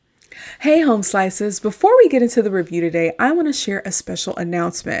Hey, Home Slices. Before we get into the review today, I want to share a special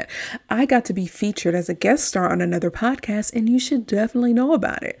announcement. I got to be featured as a guest star on another podcast, and you should definitely know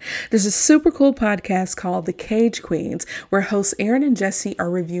about it. There's a super cool podcast called The Cage Queens, where hosts Aaron and Jesse are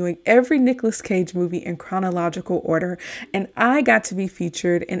reviewing every Nicolas Cage movie in chronological order, and I got to be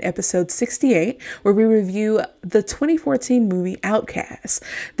featured in episode 68, where we review the 2014 movie Outcast.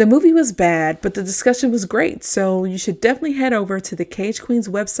 The movie was bad, but the discussion was great, so you should definitely head over to the Cage Queens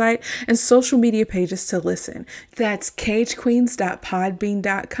website and social media pages to listen. That's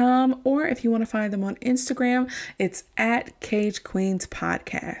cagequeens.podbean.com, or if you want to find them on Instagram, it's at Cage Queens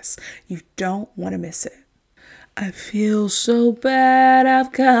Podcast. You don't want to miss it. I feel so bad,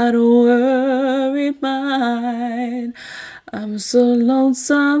 I've got a worried mind. I'm so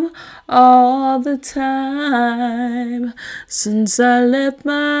lonesome all the time since I left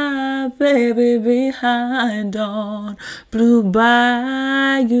my baby behind on Blue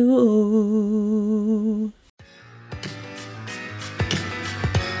Bayou.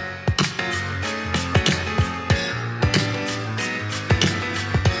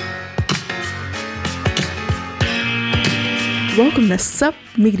 Welcome to Sup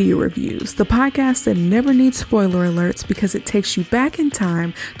Media Reviews, the podcast that never needs spoiler alerts because it takes you back in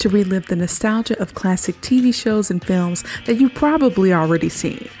time to relive the nostalgia of classic TV shows and films that you've probably already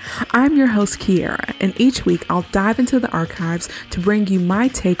seen. I'm your host, Kiara, and each week I'll dive into the archives to bring you my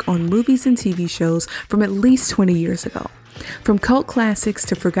take on movies and TV shows from at least 20 years ago. From cult classics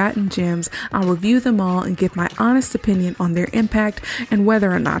to forgotten gems, I'll review them all and give my honest opinion on their impact and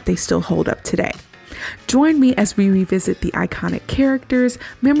whether or not they still hold up today. Join me as we revisit the iconic characters,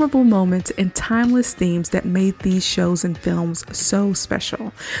 memorable moments, and timeless themes that made these shows and films so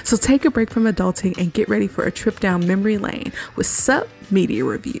special. So take a break from adulting and get ready for a trip down memory lane with Sup Media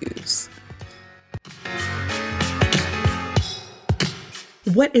Reviews.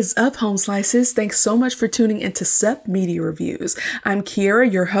 What is up, Home Slices? Thanks so much for tuning into Sup Media Reviews. I'm Kiara,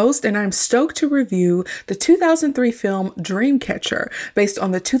 your host, and I'm stoked to review the 2003 film Dreamcatcher, based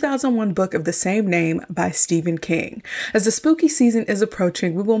on the 2001 book of the same name by Stephen King. As the spooky season is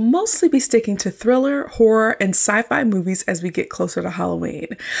approaching, we will mostly be sticking to thriller, horror, and sci-fi movies as we get closer to Halloween.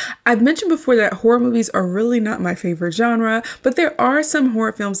 I've mentioned before that horror movies are really not my favorite genre, but there are some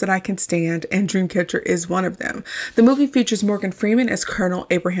horror films that I can stand, and Dreamcatcher is one of them. The movie features Morgan Freeman as Colonel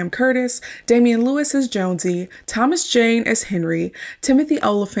Abraham Curtis, Damian Lewis as Jonesy, Thomas Jane as Henry, Timothy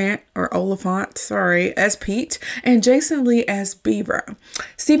Oliphant as Pete, and Jason Lee as Beaver.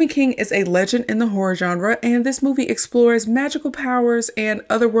 Stephen King is a legend in the horror genre, and this movie explores magical powers and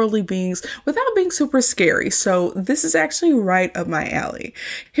otherworldly beings without being super scary, so this is actually right up my alley.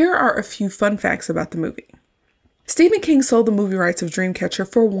 Here are a few fun facts about the movie. Stephen King sold the movie rights of Dreamcatcher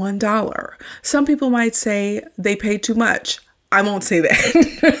for $1. Some people might say they paid too much. I won't say that.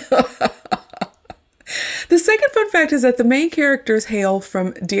 The second fun fact is that the main characters hail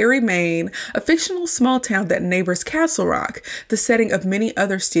from Derry, Maine, a fictional small town that neighbors Castle Rock, the setting of many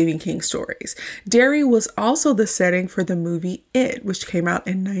other Stephen King stories. Derry was also the setting for the movie It, which came out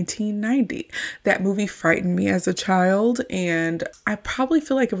in 1990. That movie frightened me as a child, and I probably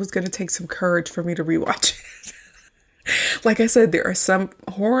feel like it was going to take some courage for me to rewatch it. Like I said, there are some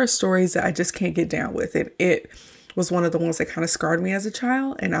horror stories that I just can't get down with, and It was one of the ones that kind of scarred me as a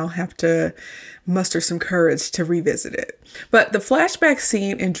child, and I'll have to muster some courage to revisit it. But the flashback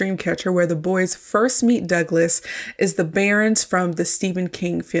scene in Dreamcatcher where the boys first meet Douglas is the Barrens from the Stephen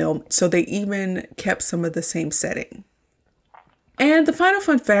King film, so they even kept some of the same setting. And the final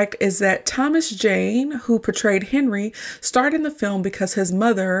fun fact is that Thomas Jane, who portrayed Henry, starred in the film because his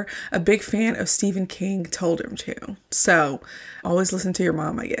mother, a big fan of Stephen King, told him to. So always listen to your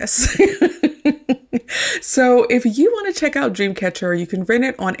mom, I guess. So if you want to check out Dreamcatcher, you can rent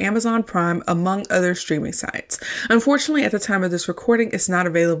it on Amazon Prime, among other streaming sites. Unfortunately, at the time of this recording, it's not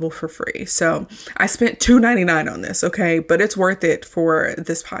available for free. So I spent $2.99 on this, okay? But it's worth it for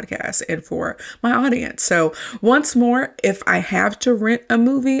this podcast and for my audience. So once more, if I have to rent a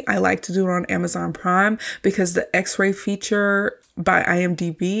movie, I like to do it on Amazon Prime because the X-ray feature by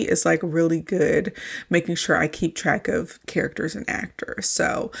IMDb is like really good, making sure I keep track of characters and actors.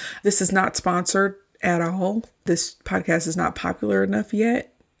 So this is not sponsored at all. This podcast is not popular enough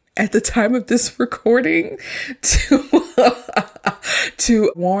yet at the time of this recording to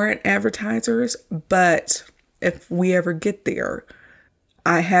warrant advertisers. But if we ever get there,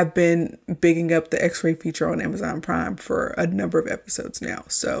 I have been bigging up the X-ray feature on Amazon Prime for a number of episodes now.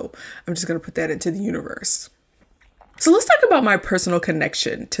 So I'm just going to put that into the universe. So let's talk about my personal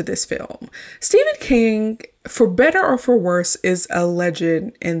connection to this film. Stephen King for better or for worse, is a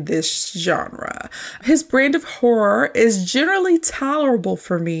legend in this genre. His brand of horror is generally tolerable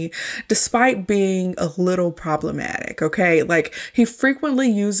for me, despite being a little problematic, okay? Like, he frequently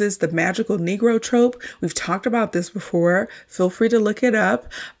uses the magical Negro trope. We've talked about this before. Feel free to look it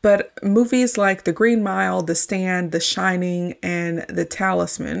up. But movies like The Green Mile, The Stand, The Shining, and The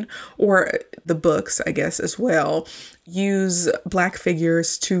Talisman, or the books, I guess, as well, use Black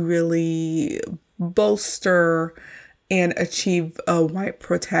figures to really bolster and achieve a white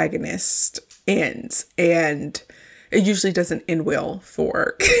protagonist ends. And it usually doesn't end well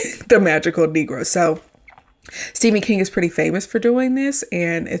for the magical Negro. So Stephen King is pretty famous for doing this,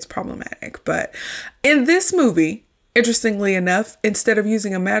 and it's problematic. But in this movie, interestingly enough, instead of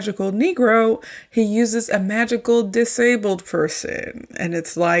using a magical Negro, he uses a magical disabled person. And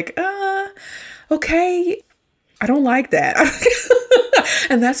it's like, okay, I don't like that.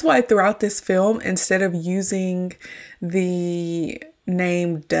 And that's why throughout this film, instead of using the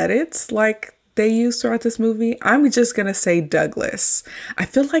name Duddits like they use throughout this movie, I'm just going to say Douglas. I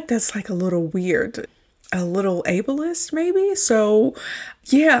feel like that's like a little weird, a little ableist maybe. So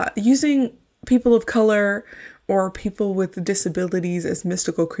yeah, using people of color or people with disabilities as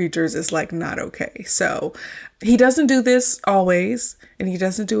mystical creatures is like not okay. So he doesn't do this always, and he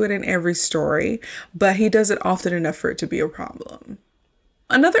doesn't do it in every story, but he does it often enough for it to be a problem.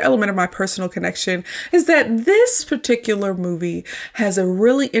 Another element of my personal connection is that this particular movie has a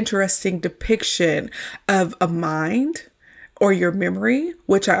really interesting depiction of a mind or your memory,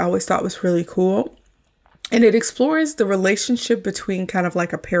 which I always thought was really cool. And it explores the relationship between kind of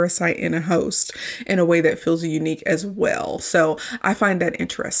like a parasite and a host in a way that feels unique as well. So I find that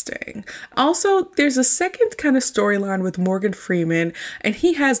interesting. Also, there's a second kind of storyline with Morgan Freeman, and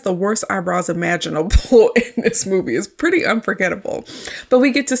he has the worst eyebrows imaginable in this movie. It's pretty unforgettable. But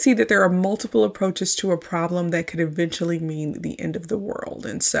we get to see that there are multiple approaches to a problem that could eventually mean the end of the world.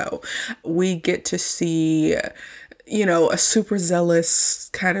 And so we get to see, a super zealous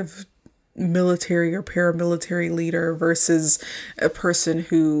kind of military or paramilitary leader versus a person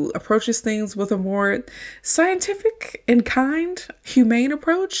who approaches things with a more scientific and kind, humane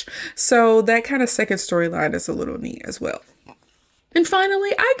approach. So that kind of second storyline is a little neat as well. And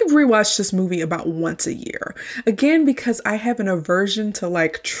finally, I could rewatch this movie about once a year. Again, because I have an aversion to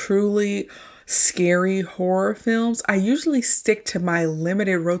like truly scary horror films. I usually stick to my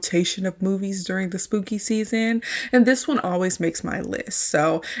limited rotation of movies during the spooky season, and this one always makes my list.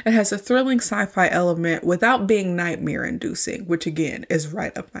 So it has a thrilling sci-fi element without being nightmare inducing, which again is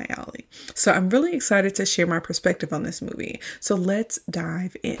right up my alley. So I'm really excited to share my perspective on this movie. So let's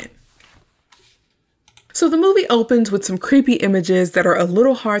dive in. So the movie opens with some creepy images that are a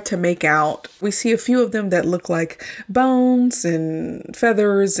little hard to make out. We see a few of them that look like bones and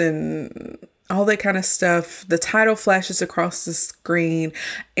feathers and all that kind of stuff. The title flashes across the screen,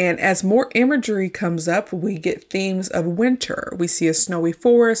 and as more imagery comes up, we get themes of winter. We see a snowy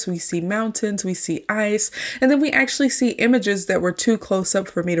forest, we see mountains, we see ice, and then we actually see images that were too close up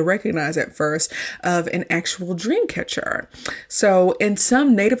for me to recognize at first of an actual dream catcher. So in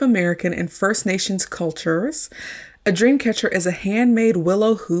some Native American and First Nations cultures, a dream catcher is a handmade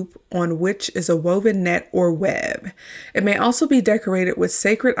willow hoop on which is a woven net or web. It may also be decorated with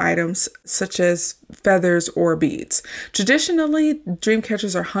sacred items such as feathers or beads. Traditionally, dream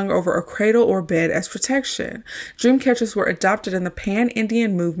catchers are hung over a cradle or bed as protection. Dream catchers were adopted in the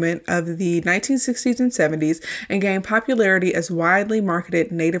Pan-Indian movement of the 1960s and 70s and gained popularity as widely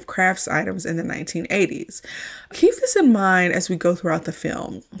marketed native crafts items in the 1980s. Keep this in mind as we go throughout the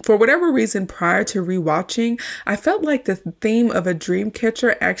film. For whatever reason, prior to rewatching, I felt like the theme of a dream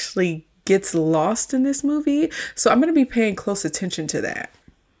catcher actually gets lost in this movie, so I'm going to be paying close attention to that.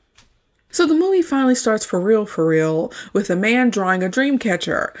 So the movie finally starts for real, with a man drawing a dream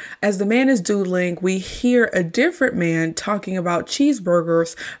catcher. As the man is doodling, we hear a different man talking about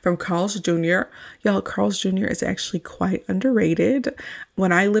cheeseburgers from Carl's Jr. Y'all, Carl's Jr. is actually quite underrated.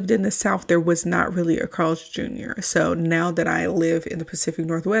 When I lived in the South, there was not really a Carl's Jr. So now that I live in the Pacific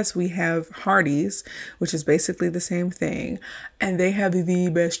Northwest, we have Hardee's, which is basically the same thing. And they have the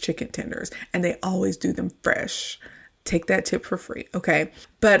best chicken tenders, and they always do them fresh. Take that tip for free, okay?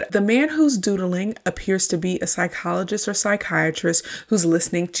 But the man who's doodling appears to be a psychologist or psychiatrist who's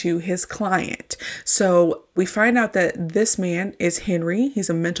listening to his client. So we find out that this man is Henry. He's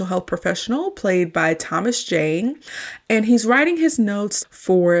a mental health professional played by Thomas Jane, and he's writing his notes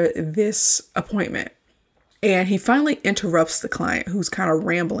for this appointment. And he finally interrupts the client who's kind of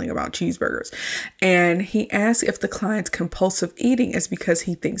rambling about cheeseburgers. And he asks if the client's compulsive eating is because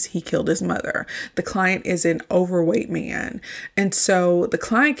he thinks he killed his mother. The client is an overweight man. And so the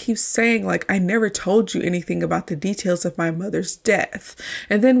client keeps saying, like, I never told you anything about the details of my mother's death.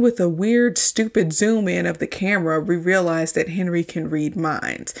 And then with a weird, stupid zoom in of the camera, we realize that Henry can read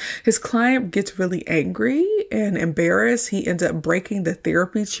minds. His client gets really angry and embarrassed. He ends up breaking the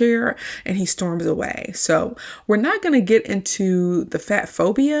therapy chair and he storms away. So we're not going to get into the fat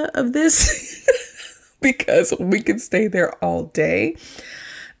phobia of this because we could stay there all day.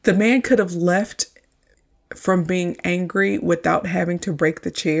 The man could have left from being angry without having to break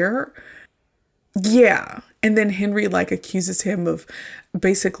the chair. Yeah. And then Henry accuses him of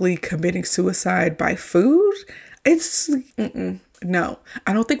basically committing suicide by food. It's no,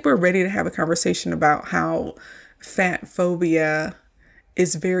 I don't think we're ready to have a conversation about how fat phobia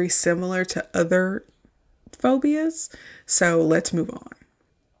is very similar to other phobias. So let's move on.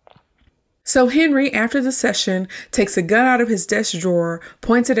 So Henry, after the session, takes a gun out of his desk drawer,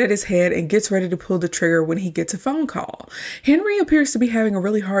 points it at his head, and gets ready to pull the trigger when he gets a phone call. Henry appears to be having a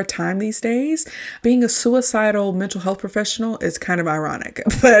really hard time these days. Being a suicidal mental health professional is kind of ironic.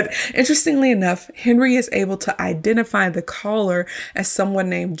 But interestingly enough, Henry is able to identify the caller as someone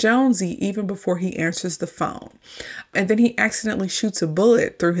named Jonesy even before he answers the phone. And then he accidentally shoots a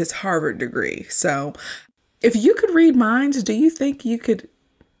bullet through his Harvard degree. So if you could read minds, do you think you could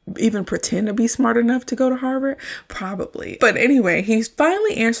even pretend to be smart enough to go to Harvard? Probably. But anyway, he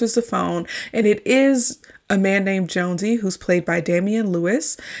finally answers the phone, and it is a man named Jonesy, who's played by Damian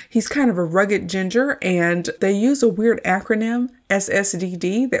Lewis. He's kind of a rugged ginger, and they use a weird acronym,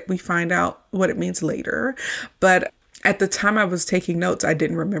 SSDD, that we find out what it means later. But at the time I was taking notes, I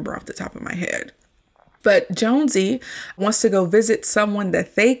didn't remember off the top of my head. But Jonesy wants to go visit someone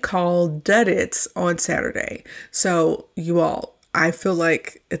that they call Duddits on Saturday. So you all, I feel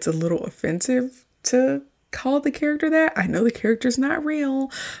like it's a little offensive to call the character that. I know the character's not real,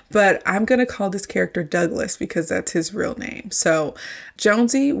 but I'm going to call this character Douglas because that's his real name. So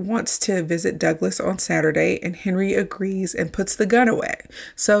Jonesy wants to visit Douglas on Saturday, and Henry agrees and puts the gun away.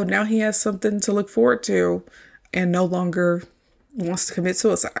 So now he has something to look forward to and no longer wants to commit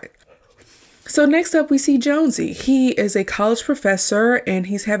suicide. So next up, we see Jonesy. He is a college professor, and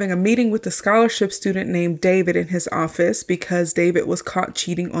he's having a meeting with a scholarship student named David in his office because David was caught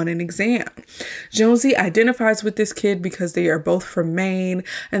cheating on an exam. Jonesy identifies with this kid because they are both from Maine,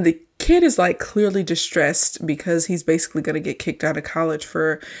 and the kid is clearly distressed because he's basically going to get kicked out of college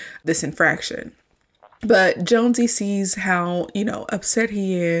for this infraction. But Jonesy sees how, upset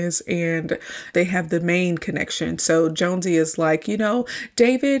he is, and they have the Maine connection. So Jonesy is like,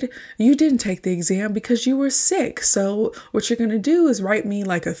 David, you didn't take the exam because you were sick. So what you're going to do is write me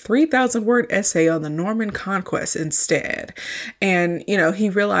a 3,000 word essay on the Norman Conquest instead. And, he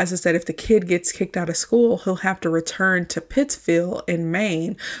realizes that if the kid gets kicked out of school, he'll have to return to Pittsfield in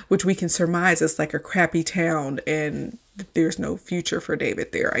Maine, which we can surmise is a crappy town, and there's no future for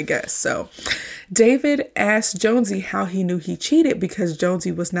David there, I guess. So David asked Jonesy how he knew he cheated because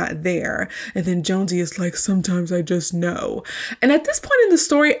Jonesy was not there. And then Jonesy is like, sometimes I just know. And at this point in the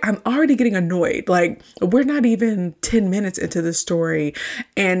story, I'm already getting annoyed. We're not even 10 minutes into the story.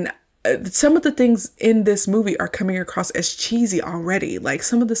 And some of the things in this movie are coming across as cheesy already.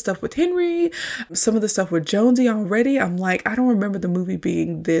 Some of the stuff with Henry, some of the stuff with Jonesy already. I'm like, I don't remember the movie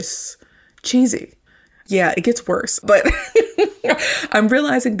being this cheesy. Yeah, it gets worse, but I'm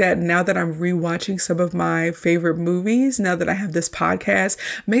realizing that now that I'm rewatching some of my favorite movies, now that I have this podcast,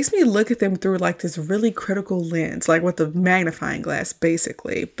 makes me look at them through this really critical lens, with a magnifying glass,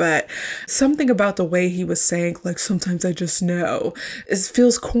 basically. But something about the way he was saying, sometimes I just know, it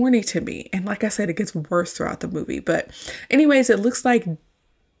feels corny to me. And like I said, it gets worse throughout the movie. But anyways, it looks like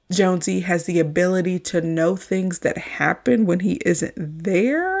Jonesy has the ability to know things that happen when he isn't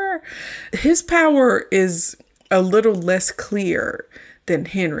there. His power is a little less clear than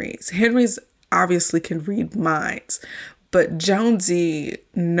Henry's. Henry's obviously can read minds, but Jonesy,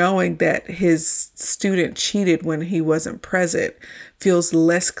 knowing that his student cheated when he wasn't present, feels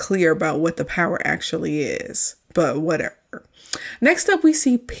less clear about what the power actually is. But whatever. Next up, we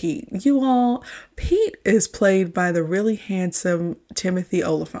see Pete. You all, Pete is played by the really handsome Timothy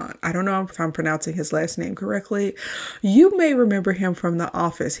Oliphant. I don't know if I'm pronouncing his last name correctly. You may remember him from The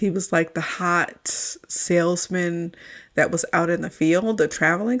Office. He was the hot salesman that was out in the field, the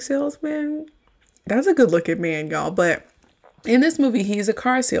traveling salesman. That's a good looking man, y'all. But in this movie, he's a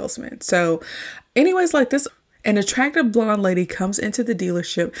car salesman. So anyways, this An attractive blonde lady comes into the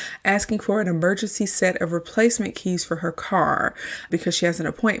dealership asking for an emergency set of replacement keys for her car because she has an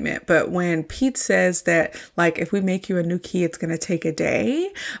appointment. But when Pete says that, like, if we make you a new key, it's going to take a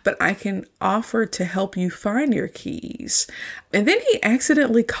day, but I can offer to help you find your keys. And then he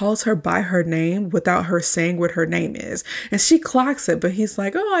accidentally calls her by her name without her saying what her name is. And she clocks it, but he's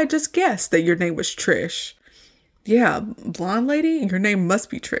like, oh, I just guessed that your name was Trish. Yeah, blonde lady, your name must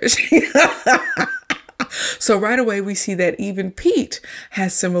be Trish. So right away, we see that even Pete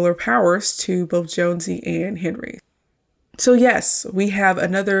has similar powers to both Jonesy and Henry. So yes, we have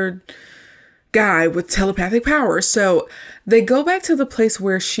another guy with telepathic powers. So they go back to the place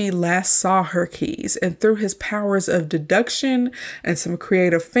where she last saw her keys, and through his powers of deduction and some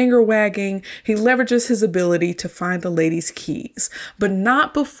creative finger wagging, he leverages his ability to find the lady's keys, but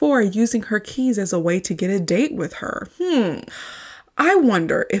not before using her keys as a way to get a date with her. I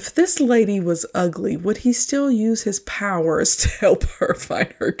wonder if this lady was ugly, would he still use his powers to help her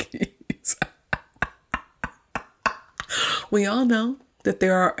find her keys? We all know that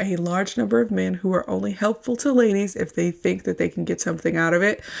there are a large number of men who are only helpful to ladies if they think that they can get something out of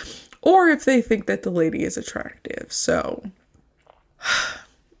it, or if they think that the lady is attractive. So,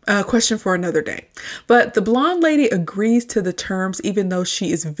 a question for another day. But the blonde lady agrees to the terms, even though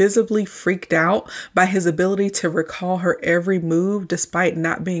she is visibly freaked out by his ability to recall her every move despite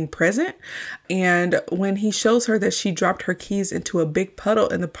not being present. And when he shows her that she dropped her keys into a big puddle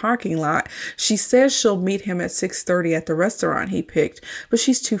in the parking lot, she says she'll meet him at 6:30 at the restaurant he picked, but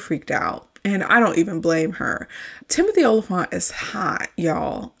she's too freaked out. And I don't even blame her. Timothy Olyphant is hot,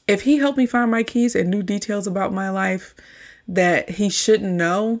 y'all. If he helped me find my keys and knew details about my life that he shouldn't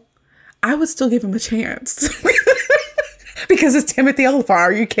know, I would still give him a chance. Because it's Timothy Olyphant.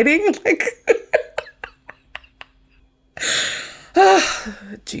 Are you kidding? Like,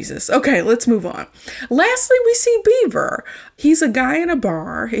 Jesus. Okay, let's move on. Lastly, we see Beaver. He's a guy in a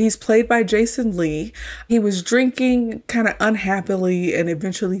bar. He's played by Jason Lee. He was drinking kind of unhappily and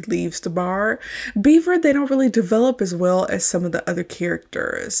eventually leaves the bar. Beaver, they don't really develop as well as some of the other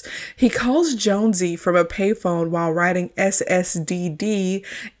characters. He calls Jonesy from a payphone while writing SSDD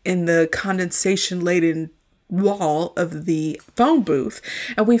in the condensation-laden wall of the phone booth.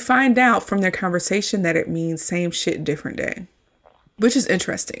 And we find out from their conversation that it means same shit, different day. Which is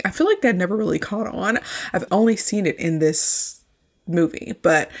interesting. I feel like that never really caught on. I've only seen it in this movie,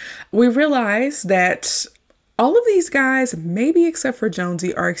 but we realize that all of these guys, maybe except for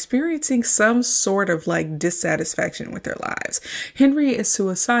Jonesy, are experiencing some sort of like dissatisfaction with their lives. Henry is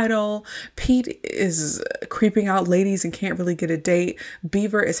suicidal. Pete is creeping out ladies and can't really get a date.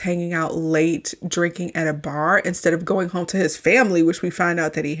 Beaver is hanging out late, drinking at a bar instead of going home to his family, which we find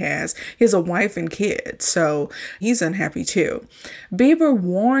out that he has. He has a wife and kids, so he's unhappy too. Beaver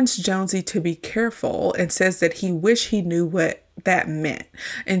warns Jonesy to be careful and says that he wish he knew what that meant.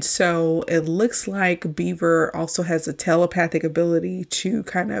 And so it looks like Beaver also has a telepathic ability to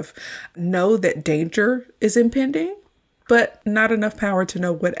kind of know that danger is impending, but not enough power to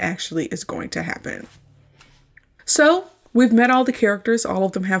know what actually is going to happen. So we've met all the characters. All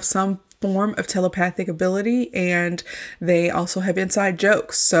of them have some form of telepathic ability, and they also have inside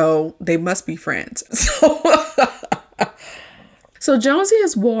jokes. So they must be friends. So Jonesy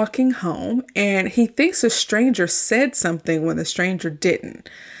is walking home and he thinks a stranger said something when the stranger didn't.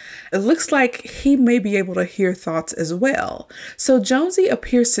 It looks like he may be able to hear thoughts as well. So Jonesy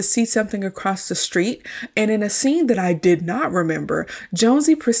appears to see something across the street, and in a scene that I did not remember,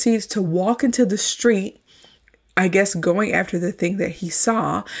 Jonesy proceeds to walk into the street, I guess going after the thing that he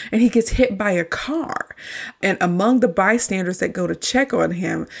saw, and he gets hit by a car. And among the bystanders that go to check on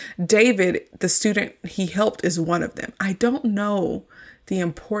him, David, the student he helped, is one of them. I don't know the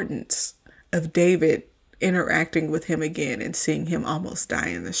importance of David interacting with him again and seeing him almost die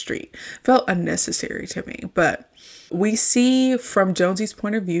in the street. Felt unnecessary to me, but we see from Jonesy's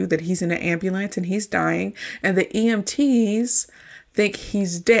point of view that he's in an ambulance and he's dying, and the EMTs think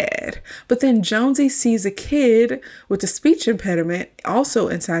he's dead. But then Jonesy sees a kid with a speech impediment also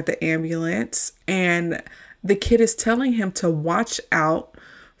inside the ambulance, and the kid is telling him to watch out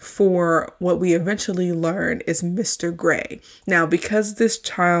for what we eventually learn is Mr. Gray. Now, because this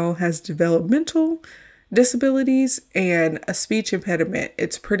child has developmental disabilities and a speech impediment,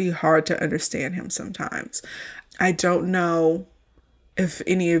 it's pretty hard to understand him sometimes. I don't know if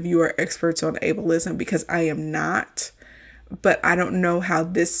any of you are experts on ableism, because I am not. But I don't know how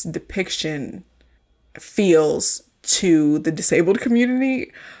this depiction feels to the disabled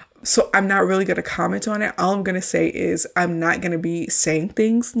community. So I'm not really going to comment on it. All I'm going to say is I'm not going to be saying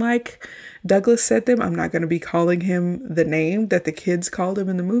things like Douglas said them. I'm not going to be calling him the name that the kids called him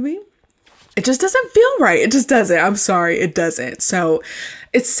in the movie. it just doesn't feel right. It just doesn't. I'm sorry, it doesn't. So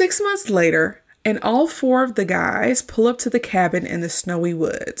it's 6 months later. And all four of the guys pull up to the cabin in the snowy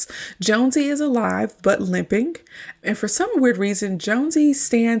woods. Jonesy is alive, but limping. And for some weird reason, Jonesy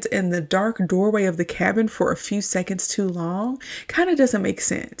stands in the dark doorway of the cabin for a few seconds too long. Kind of doesn't make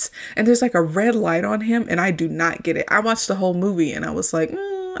sense. And there's like a red light on him, and I do not get it. I watched the whole movie and I was like,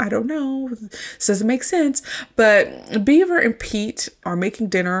 I don't know. This doesn't make sense. But Beaver and Pete are making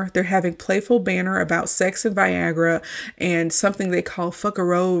dinner. They're having playful banter about sex and Viagra and something they call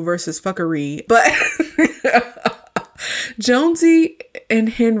fuckero versus fuckery. But Jonesy and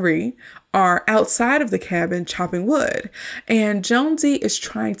Henry are outside of the cabin chopping wood, and Jonesy is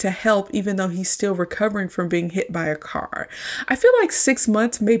trying to help even though he's still recovering from being hit by a car. I feel like 6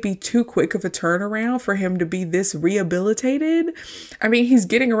 months may be too quick of a turnaround for him to be this rehabilitated. I mean, he's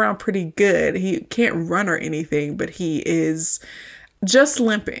getting around pretty good. He can't run or anything, but he is just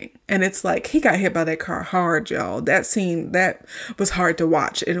limping. And it's like, he got hit by that car hard, y'all. That scene, that was hard to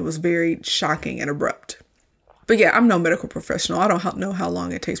watch, and it was very shocking and abrupt. But yeah, I'm no medical professional. I don't know how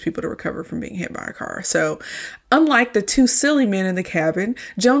long it takes people to recover from being hit by a car. So unlike the two silly men in the cabin,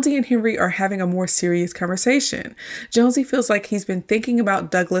 Jonesy and Henry are having a more serious conversation. Jonesy feels like he's been thinking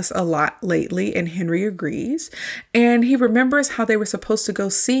about Douglas a lot lately, and Henry agrees. And he remembers how they were supposed to go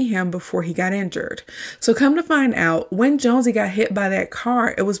see him before he got injured. So come to find out, when Jonesy got hit by that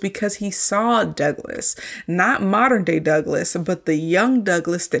car, it was because he saw Douglas. Not modern day Douglas, but the young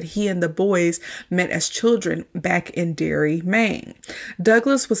Douglas that he and the boys met as children back in Derry, Maine.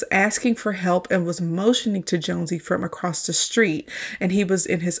 Douglas was asking for help and was motioning to Jonesy from across the street. And he was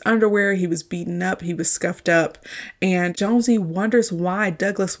in his underwear, he was beaten up, he was scuffed up. And Jonesy wonders why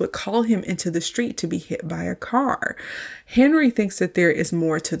Douglas would call him into the street to be hit by a car. Henry thinks that there is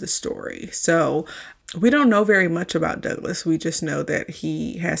more to the story. So we don't know very much about Douglas. We just know that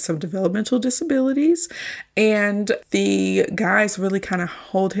he has some developmental disabilities, and the guys really kind of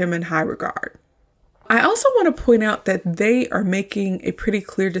hold him in high regard. I also want to point out that they are making a pretty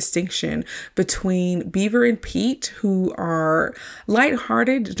clear distinction between Beaver and Pete, who are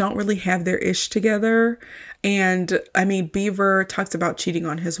lighthearted, don't really have their ish together. And I mean, Beaver talks about cheating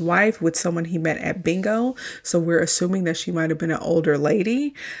on his wife with someone he met at bingo. So we're assuming that she might have been an older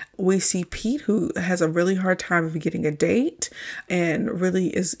lady. We see Pete, who has a really hard time of getting a date and really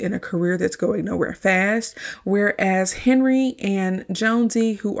is in a career that's going nowhere fast. Whereas Henry and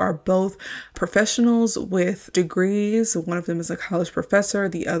Jonesy, who are both professionals with degrees, one of them is a college professor,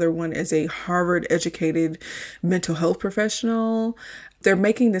 the other one is a Harvard educated mental health professional. They're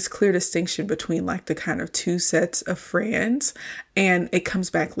making this clear distinction between like the kind of two sets of friends, and it comes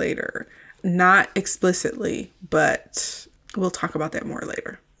back later. Not explicitly, but we'll talk about that more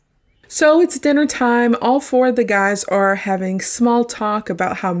later. So it's dinner time. All four of the guys are having small talk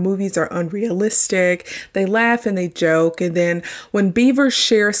about how movies are unrealistic. They laugh and they joke. And then when Beaver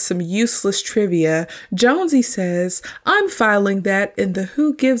shares some useless trivia, Jonesy says, "I'm filing that in the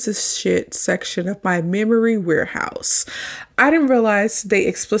who gives a shit section of my memory warehouse." I didn't realize they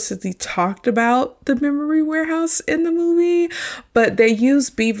explicitly talked about the memory warehouse in the movie, but they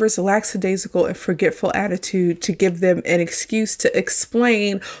used Beaver's lackadaisical and forgetful attitude to give them an excuse to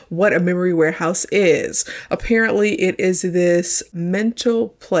explain what a memory warehouse is. Apparently, it is this mental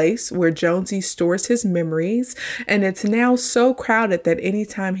place where Jonesy stores his memories, and it's now so crowded that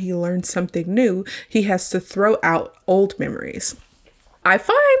anytime he learns something new, he has to throw out old memories. I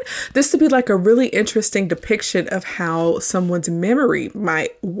find this to be like a really interesting depiction of how someone's memory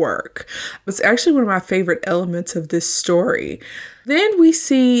might work. It's actually one of my favorite elements of this story. Then we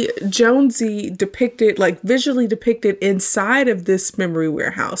see Jonesy depicted, like visually depicted inside of this memory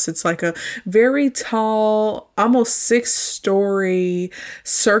warehouse. It's like a very tall, almost 6-story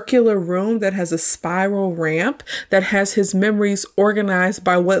circular room that has a spiral ramp that has his memories organized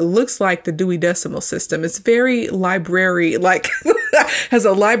by what looks like the Dewey Decimal System. It's very library, like has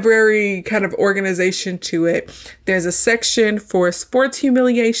a library kind of organization to it. There's a section for sports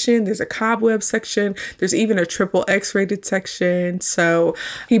humiliation. There's a cobweb section. There's even a triple X rated section. So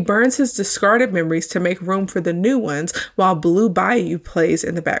he burns his discarded memories to make room for the new ones while Blue Bayou plays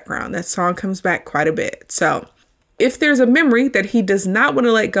in the background. That song comes back quite a bit. So if there's a memory that he does not want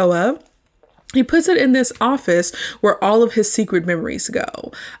to let go of, he puts it in this office where all of his secret memories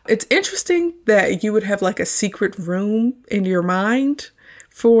go. It's interesting that you would have like a secret room in your mind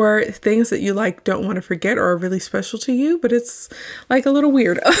for things that you like don't want to forget or are really special to you, but it's like a little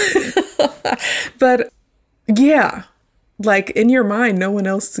weird. But yeah, like in your mind, no one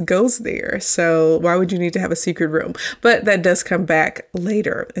else goes there. So why would you need to have a secret room? But that does come back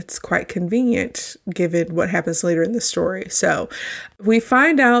later. It's quite convenient given what happens later in the story. So we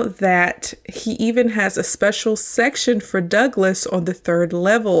find out that he even has a special section for Douglas on the 3rd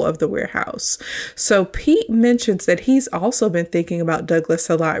level of the warehouse. So Pete mentions that he's also been thinking about Douglas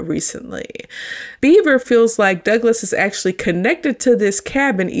a lot recently. Beaver feels like Douglas is actually connected to this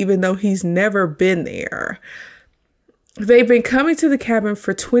cabin even though he's never been there. They've been coming to the cabin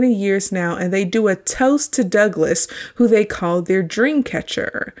for 20 years now, and they do a toast to Douglas, who they call their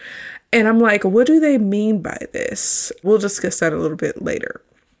Dreamcatcher. And I'm like, what do they mean by this? We'll discuss that a little bit later.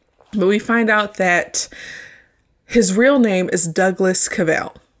 But we find out that his real name is Douglas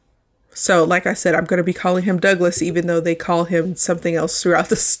Cavell. So like I said, I'm going to be calling him Douglas, even though they call him something else throughout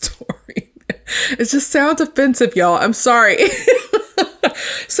the story. It just sounds offensive, y'all. I'm sorry.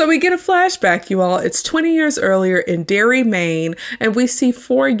 So we get a flashback, you all. It's 20 years earlier in Derry, Maine, and we see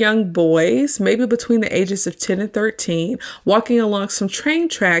 4 young boys, maybe between the ages of 10 and 13, walking along some train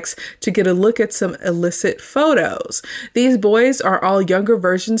tracks to get a look at some illicit photos. These boys are all younger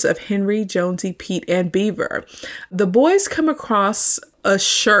versions of Henry, Jonesy, Pete, and Beaver. The boys come across a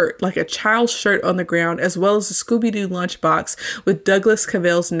shirt, like a child's shirt on the ground, as well as a Scooby-Doo lunchbox with Douglas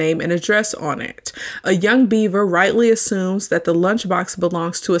Cavell's name and address on it. A young Beaver rightly assumes that the lunchbox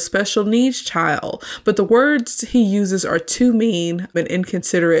belongs to a special needs child, but the words he uses are too mean and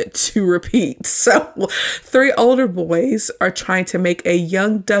inconsiderate to repeat. So 3 older boys are trying to make a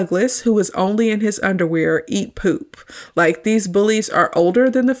young Douglas, who is only in his underwear, eat poop. Like, these bullies are older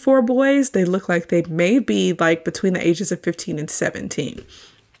than the 4 boys. They look like they may be like between the ages of 15 and 17.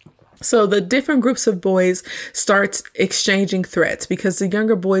 So the different groups of boys start exchanging threats because the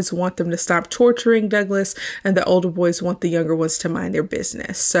younger boys want them to stop torturing Douglas and the older boys want the younger ones to mind their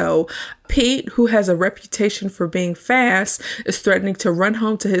business. So Pete, who has a reputation for being fast, is threatening to run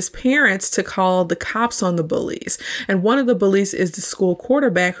home to his parents to call the cops on the bullies. And one of the bullies is the school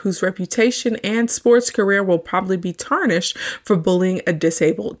quarterback, whose reputation and sports career will probably be tarnished for bullying a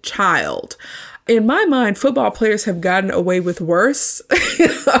disabled child. In my mind, football players have gotten away with worse,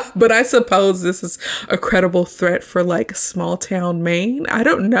 but I suppose this is a credible threat for like small town Maine. I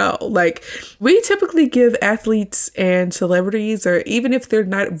don't know. Like, we typically give athletes and celebrities, or even if they're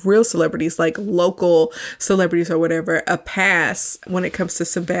not real celebrities, like local celebrities or whatever, a pass when it comes to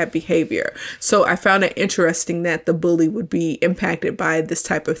some bad behavior. So I found it interesting that the bully would be impacted by this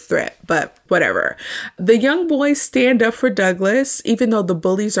type of threat, but whatever. The young boys stand up for Douglas, even though the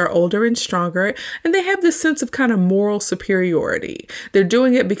bullies are older and stronger, and they have this sense of kind of moral superiority. They're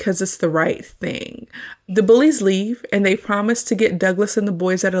doing it because it's the right thing. The bullies leave and they promise to get Douglas and the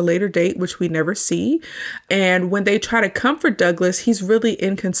boys at a later date, which we never see. And when they try to comfort Douglas, he's really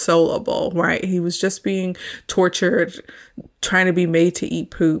inconsolable, right? He was just being tortured, trying to be made to eat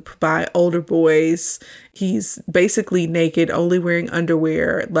poop by older boys. He's basically naked, only wearing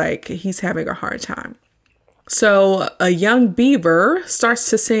underwear, like he's having a hard time. So a young Beaver starts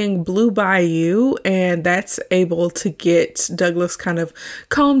to sing Blue Bayou, and that's able to get Douglas kind of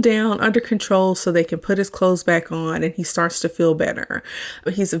calmed down, under control, so they can put his clothes back on and he starts to feel better.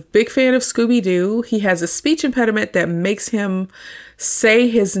 He's a big fan of Scooby-Doo. He has a speech impediment that makes him say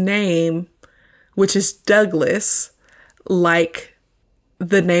his name, which is Douglas, like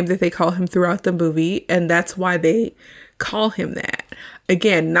the name that they call him throughout the movie, and that's why they call him that.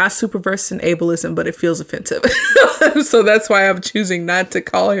 Again, not super versed in ableism, but it feels offensive. So that's why I'm choosing not to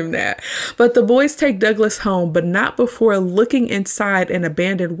call him that. But the boys take Douglas home, but not before looking inside an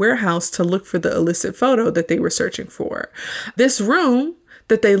abandoned warehouse to look for the illicit photo that they were searching for. This room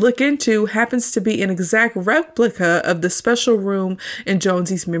that they look into happens to be an exact replica of the special room in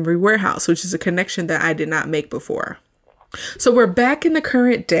Jonesy's memory warehouse, which is a connection that I did not make before. So we're back in the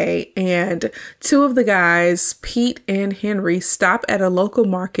current day, and 2 of the guys, Pete and Henry, stop at a local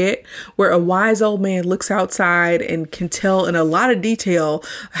market where a wise old man looks outside and can tell in a lot of detail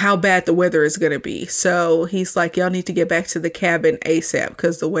how bad the weather is going to be. So he's like, y'all need to get back to the cabin ASAP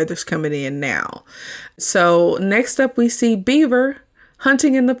because the weather's coming in now. So next up we see Beaver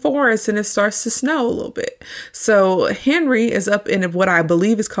hunting in the forest, and it starts to snow a little bit. So Henry is up in what I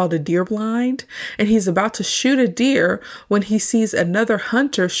believe is called a deer blind, and he's about to shoot a deer when he sees another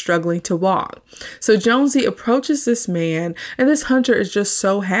hunter struggling to walk. So Jonesy approaches this man, and this hunter is just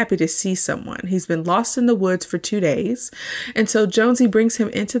so happy to see someone. He's been lost in the woods for 2 days, and so Jonesy brings him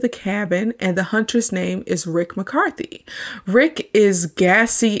into the cabin, and the hunter's name is Rick McCarthy. Rick is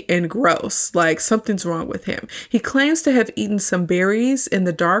gassy and gross, like something's wrong with him. He claims to have eaten some berries berries in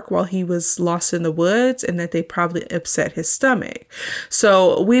the dark while he was lost in the woods, and that they probably upset his stomach.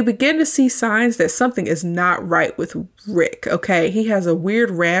 So we begin to see signs that something is not right with Rick. Okay, he has a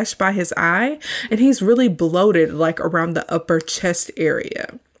weird rash by his eye, and he's really bloated, like around the upper chest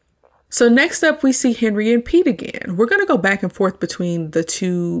area. So next up, we see Henry and Pete again. We're going to go back and forth between the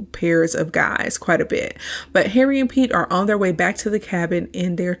two pairs of guys quite a bit. But Henry and Pete are on their way back to the cabin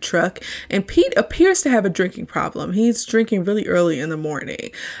in their truck. And Pete appears to have a drinking problem. He's drinking really early in the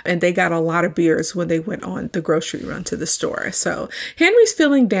morning. And they got a lot of beers when they went on the grocery run to the store. So Henry's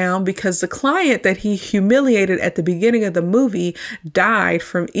feeling down because the client that he humiliated at the beginning of the movie died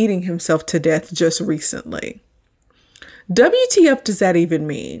from eating himself to death just recently. WTF does that even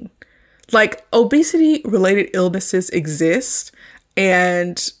mean? Like, obesity-related illnesses exist,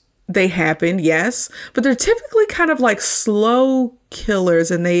 and they happen, yes, but they're typically kind of like slow killers,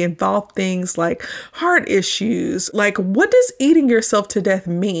 and they involve things like heart issues. Like, what does eating yourself to death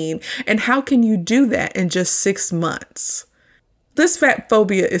mean, and how can you do that in just 6 months? This fat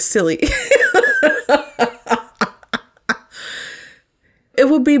phobia is silly. It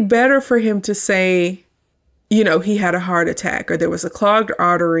would be better for him to say, you know, he had a heart attack, or there was a clogged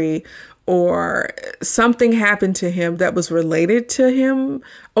artery, or something happened to him that was related to him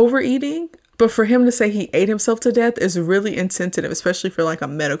overeating. But for him to say he ate himself to death is really insensitive, especially for like a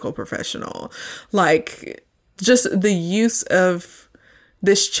medical professional. Like, just the use of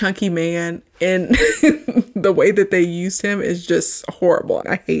this chunky man and the way that they used him is just horrible. And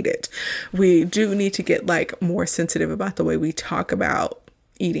I hate it. We do need to get like more sensitive about the way we talk about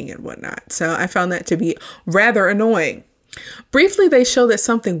eating and whatnot. So I found that to be rather annoying. Briefly, they show that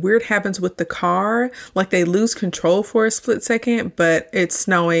something weird happens with the car, like they lose control for a split second, but it's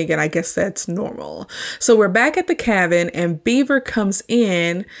snowing and I guess that's normal. So we're back at the cabin and Beaver comes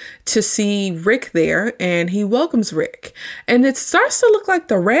in to see Rick there and he welcomes Rick. And it starts to look like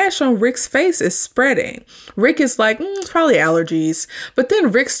the rash on Rick's face is spreading. Rick is like, it's probably allergies. But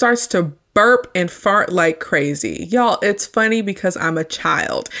then Rick starts to burp and fart like crazy. Y'all, it's funny because I'm a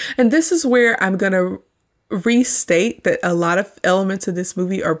child. And this is where I'm going to restate that a lot of elements of this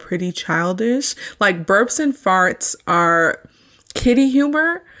movie are pretty childish. Like, burps and farts are kiddie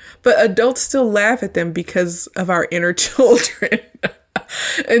humor, but adults still laugh at them because of our inner children.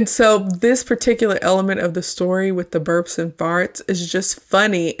 And so this particular element of the story with the burps and farts is just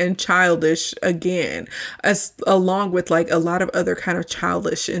funny and childish again, as along with like a lot of other kind of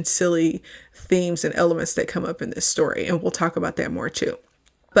childish and silly themes and elements that come up in this story. And we'll talk about that more too.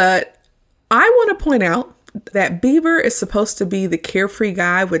 But I want to point out that Beaver is supposed to be the carefree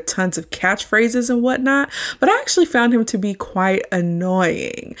guy with tons of catchphrases and whatnot, but I actually found him to be quite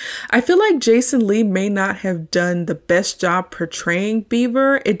annoying. I feel like Jason Lee may not have done the best job portraying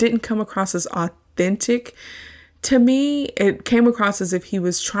Beaver. It didn't come across as authentic to me. It came across as if he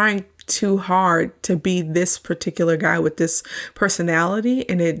was trying too hard to be this particular guy with this personality,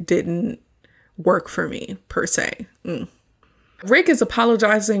 and it didn't work for me per se. Rick is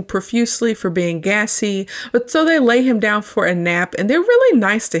apologizing profusely for being gassy, but so they lay him down for a nap and they're really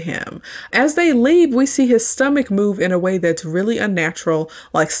nice to him. As they leave, we see his stomach move in a way that's really unnatural,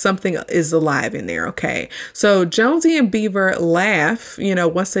 like something is alive in there, okay? So Jonesy and Beaver laugh,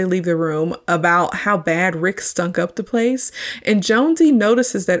 once they leave the room about how bad Rick stunk up the place. And Jonesy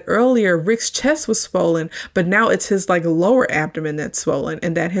notices that earlier Rick's chest was swollen, but now it's his lower abdomen that's swollen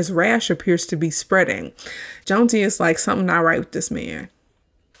and that his rash appears to be spreading. Jonesy is like, something not right with this man.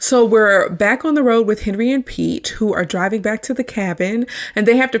 So we're back on the road with Henry and Pete, who are driving back to the cabin, and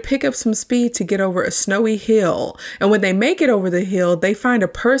they have to pick up some speed to get over a snowy hill. And when they make it over the hill, they find a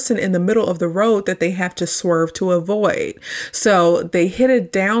person in the middle of the road that they have to swerve to avoid. So they hit a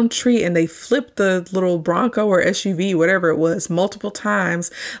down tree and they flip the little Bronco or SUV, whatever it was, multiple times,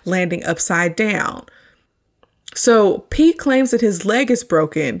 landing upside down. So Pete claims that his leg is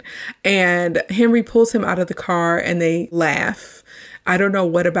broken and Henry pulls him out of the car and they laugh. I don't know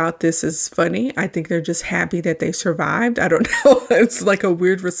what about this is funny. I think they're just happy that they survived. I don't know. It's like a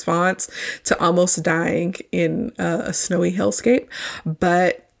weird response to almost dying in a snowy hellscape.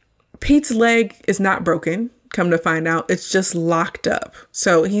 But Pete's leg is not broken. Come to find out, it's just locked up.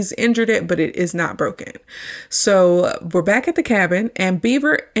 So he's injured it, but it is not broken. So we're back at the cabin and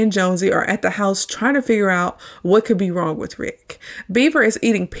Beaver and Jonesy are at the house trying to figure out what could be wrong with Rick. Beaver is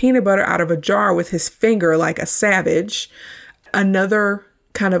eating peanut butter out of a jar with his finger like a savage. Another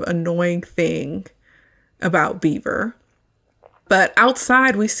kind of annoying thing about Beaver. But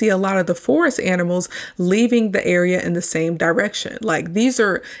outside, we see a lot of the forest animals leaving the area in the same direction. Like, these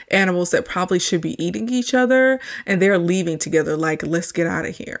are animals that probably should be eating each other, and they're leaving together, like, let's get out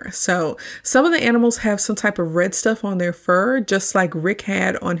of here. So some of the animals have some type of red stuff on their fur, just like Rick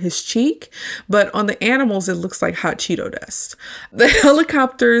had on his cheek. But on the animals, it looks like hot Cheeto dust. The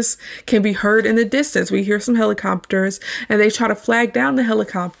helicopters can be heard in the distance. We hear some helicopters, and they try to flag down the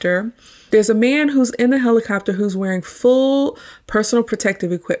helicopter. There's a man who's in the helicopter who's wearing full personal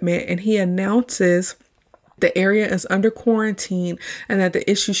protective equipment, and he announces the area is under quarantine and that the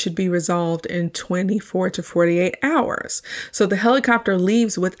issue should be resolved in 24 to 48 hours. So the helicopter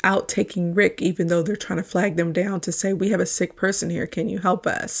leaves without taking Rick, even though they're trying to flag them down to say, we have a sick person here. Can you help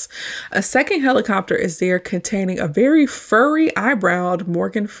us? A second helicopter is there containing a very furry eyebrowed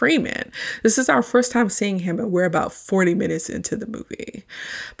Morgan Freeman. This is our first time seeing him, and we're about 40 minutes into the movie.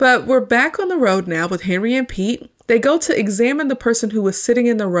 But we're back on the road now with Henry and Pete. They go to examine the person who was sitting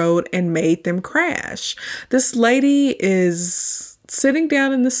in the road and made them crash. This lady is sitting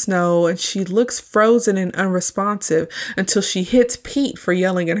down in the snow, and she looks frozen and unresponsive until she hits Pete for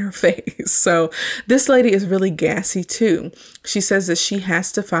yelling in her face. So this lady is really gassy too. She says that she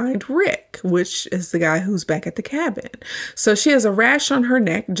has to find Rick, which is the guy who's back at the cabin. So she has a rash on her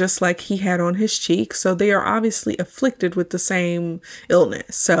neck, just like he had on his cheek. So they are obviously afflicted with the same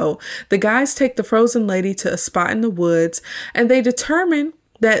illness. So the guys take the frozen lady to a spot in the woods, and they determine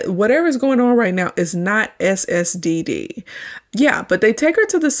that whatever is going on right now is not SSDD. Yeah, but they take her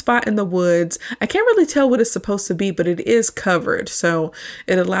to the spot in the woods. I can't really tell what it's supposed to be, but it is covered. So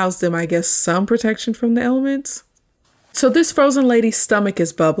it allows them, I guess, some protection from the elements. So this frozen lady's stomach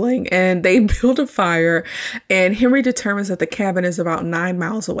is bubbling, and they build a fire, and Henry determines that the cabin is about 9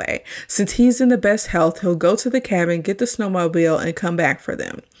 miles away. Since he's in the best health, he'll go to the cabin, get the snowmobile, and come back for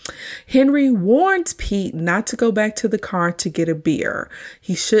them. Henry warns Pete not to go back to the car to get a beer.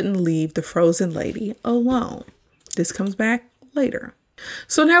 He shouldn't leave the frozen lady alone. This comes back later.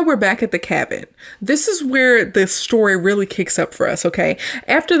 So now we're back at the cabin. This is where the story really kicks up for us, okay?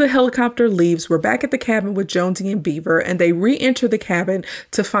 After the helicopter leaves, we're back at the cabin with Jonesy and Beaver, and they re-enter the cabin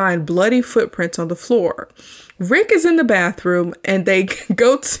to find bloody footprints on the floor. Rick is in the bathroom, and they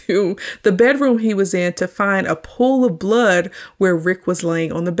go to the bedroom he was in to find a pool of blood where Rick was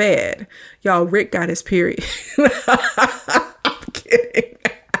laying on the bed. Y'all, Rick got his period. I'm kidding.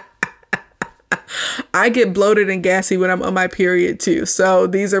 I get bloated and gassy when I'm on my period too. So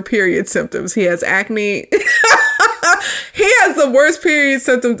these are period symptoms. He has acne. He has the worst period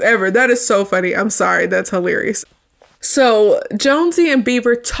symptoms ever. That is so funny. I'm sorry. That's hilarious. So Jonesy and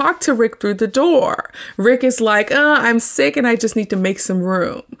Beaver talk to Rick through the door. Rick is like, I'm sick and I just need to make some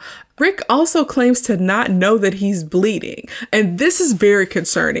room. Rick also claims to not know that he's bleeding. And this is very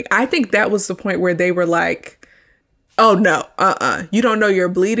concerning. I think that was the point where they were like, oh no, you don't know you're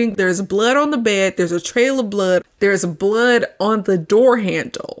bleeding. There's blood on the bed. There's a trail of blood. There's blood on the door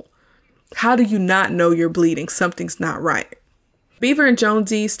handle. How do you not know you're bleeding? Something's not right. Beaver and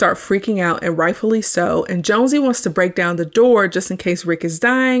Jonesy start freaking out, and rightfully so. And Jonesy wants to break down the door just in case Rick is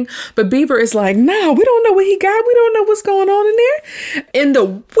dying. But Beaver is like, nah, we don't know what he got. We don't know what's going on in there. In the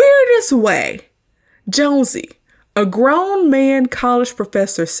weirdest way, Jonesy, a grown man college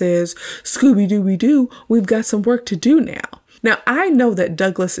professor, says, Scooby-Dooby-Doo, we've got some work to do now. Now, I know that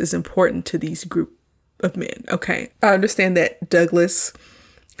Douglas is important to these group of men, okay? I understand that Douglas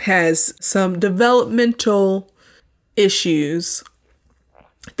has some developmental issues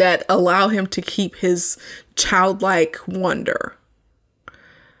that allow him to keep his childlike wonder.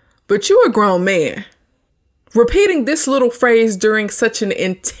 But you're a grown man. Repeating this little phrase during such an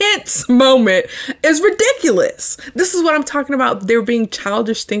intense moment is ridiculous. This is what I'm talking about. There being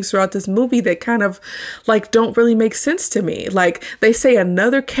childish things throughout this movie that kind of like don't really make sense to me. Like they say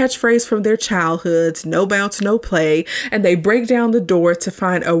another catchphrase from their childhoods, no bounce, no play, and they break down the door to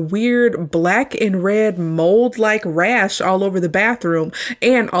find a weird black and red mold-like rash all over the bathroom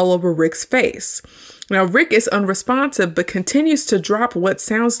and all over Rick's face. Now, Rick is unresponsive, but continues to drop what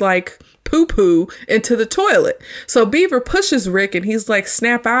sounds like poo-poo into the toilet. So Beaver pushes Rick and he's like,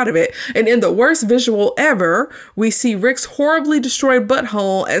 snap out of it. And in the worst visual ever, we see Rick's horribly destroyed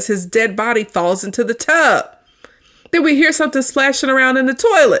butthole as his dead body falls into the tub. Then we hear something splashing around in the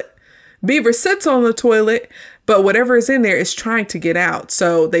toilet. Beaver sits on the toilet, but whatever is in there is trying to get out.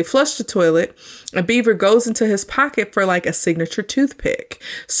 So they flush the toilet and Beaver goes into his pocket for like a signature toothpick.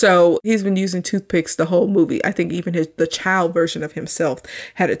 So he's been using toothpicks the whole movie. I think even the child version of himself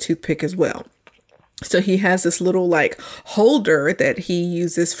had a toothpick as well. So he has this little like holder that he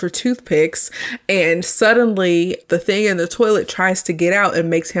uses for toothpicks, and suddenly the thing in the toilet tries to get out and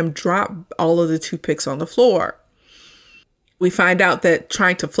makes him drop all of the toothpicks on the floor. We find out that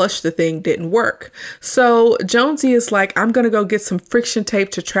trying to flush the thing didn't work. So Jonesy is like, I'm going to go get some friction tape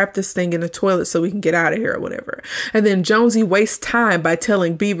to trap this thing in the toilet so we can get out of here or whatever. And then Jonesy wastes time by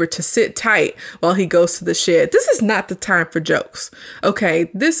telling Beaver to sit tight while he goes to the shed. This is not the time for jokes. Okay,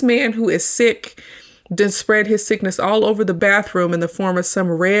 this man who is sick then spread his sickness all over the bathroom in the form of some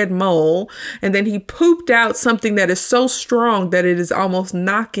red mole. And then he pooped out something that is so strong that it is almost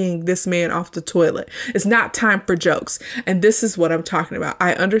knocking this man off the toilet. It's not time for jokes. And this is what I'm talking about.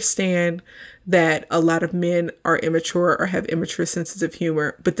 I understand that a lot of men are immature or have immature senses of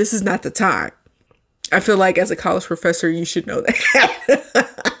humor, but this is not the time. I feel like as a college professor, you should know that.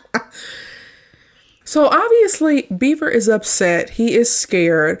 So obviously Beaver is upset. He is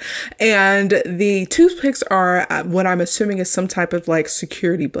scared. And the toothpicks are what I'm assuming is some type of like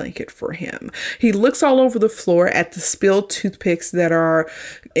security blanket for him. He looks all over the floor at the spilled toothpicks that are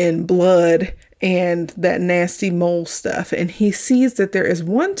in blood and that nasty mole stuff. And he sees that there is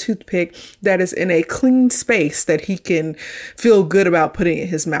one toothpick that is in a clean space that he can feel good about putting in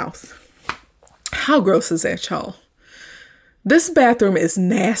his mouth. How gross is that, y'all? This bathroom is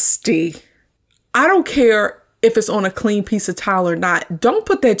nasty. I don't care if it's on a clean piece of tile or not. Don't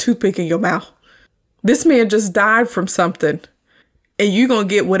put that toothpick in your mouth. This man just died from something and you're going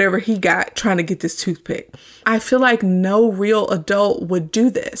to get whatever he got trying to get this toothpick. I feel like no real adult would do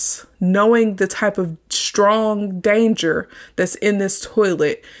this. Knowing the type of strong danger that's in this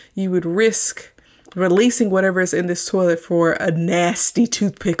toilet, you would risk releasing whatever is in this toilet for a nasty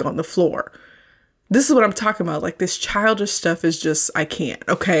toothpick on the floor. This is what I'm talking about. Like, this childish stuff is just, I can't,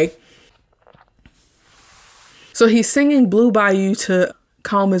 okay? So he's singing Blue Bayou to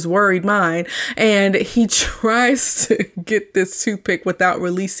calm his worried mind, and he tries to get this toothpick without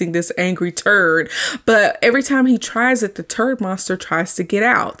releasing this angry turd. But every time he tries it, the turd monster tries to get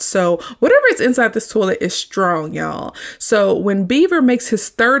out. So whatever is inside this toilet is strong, y'all. So when Beaver makes his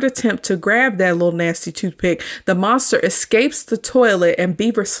third attempt to grab that little nasty toothpick, the monster escapes the toilet and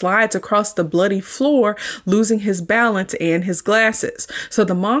Beaver slides across the bloody floor, losing his balance and his glasses. So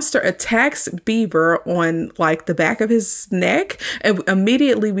the monster attacks Beaver on like the back of his neck, and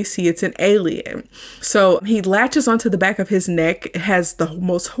immediately we see it's an alien. So he latches onto the back of his neck, has the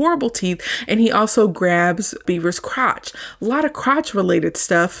most horrible teeth, and he also grabs Beaver's crotch. A lot of crotch related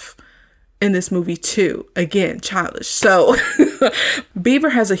stuff in this movie too. Again, childish. So Beaver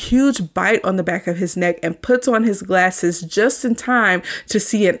has a huge bite on the back of his neck and puts on his glasses just in time to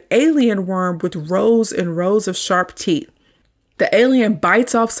see an alien worm with rows and rows of sharp teeth. The alien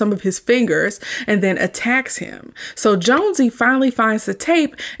bites off some of his fingers and then attacks him. So Jonesy finally finds the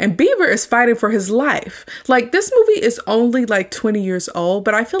tape and Beaver is fighting for his life. Like, this movie is only like 20 years old,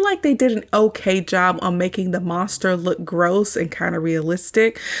 but I feel like they did an okay job on making the monster look gross and kind of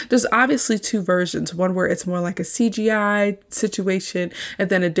realistic. There's obviously two versions, one where it's more like a CGI situation and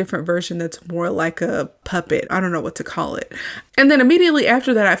then a different version that's more like a puppet. I don't know what to call it. And then immediately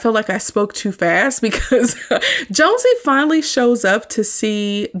after that, I felt like I spoke too fast because Jonesy finally shows up to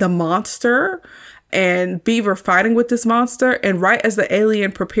see the monster and Beaver fighting with this monster. And right as the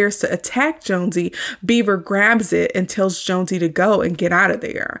alien prepares to attack Jonesy, Beaver grabs it and tells Jonesy to go and get out of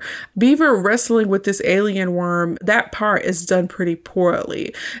there. Beaver wrestling with this alien worm, that part is done pretty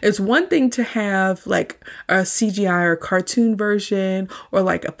poorly. It's one thing to have like a CGI or cartoon version or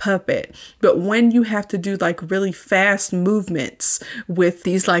like a puppet, but when you have to do like really fast movements with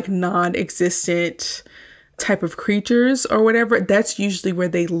these like non-existent type of creatures or whatever, that's usually where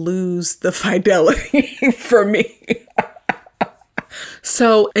they lose the fidelity for me.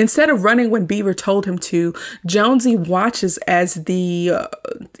 So instead of running when Beaver told him to, Jonesy watches as the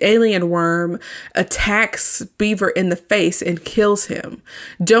alien worm attacks Beaver in the face and kills him.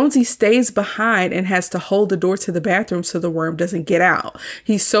 Jonesy stays behind and has to hold the door to the bathroom so the worm doesn't get out.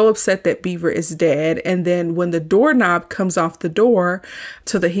 He's so upset that Beaver is dead. And then when the doorknob comes off the door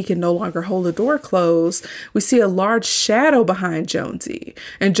so that he can no longer hold the door closed, we see a large shadow behind Jonesy.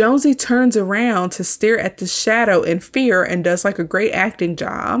 And Jonesy turns around to stare at the shadow in fear and does like a great acting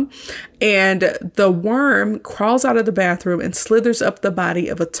job. And the worm crawls out of the bathroom and slithers up the body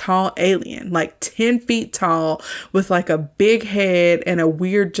of a tall alien, like 10 feet tall, with like a big head and a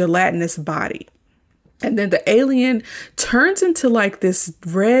weird gelatinous body. And then the alien turns into like this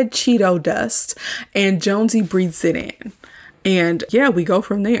red Cheeto dust and Jonesy breathes it in. And yeah, we go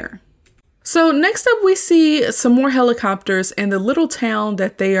from there. So next up, we see some more helicopters, and the little town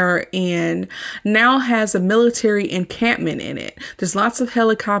that they are in now has a military encampment in it. There's lots of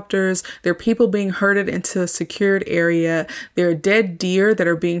helicopters. There are people being herded into a secured area. There are dead deer that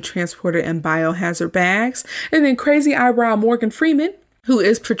are being transported in biohazard bags. And then crazy eyebrow Morgan Freeman who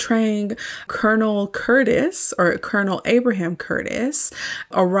is portraying Colonel Curtis, or Colonel Abraham Curtis,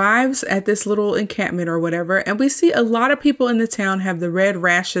 arrives at this little encampment or whatever. And we see a lot of people in the town have the red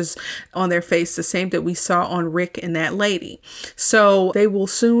rashes on their face, the same that we saw on Rick and that lady. So they will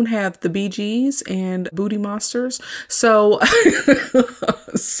soon have the BGs and booty monsters. So,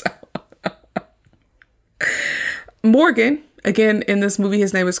 Morgan, again, in this movie,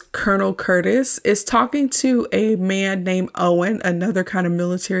 his name is Colonel Curtis, is talking to a man named Owen, another kind of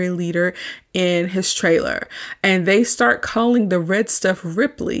military leader, in his trailer. And they start calling the red stuff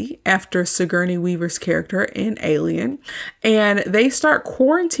Ripley, after Sigourney Weaver's character in Alien. And they start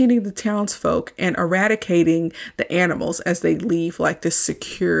quarantining the townsfolk and eradicating the animals as they leave like this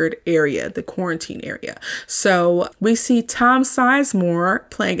secured area, the quarantine area. So we see Tom Sizemore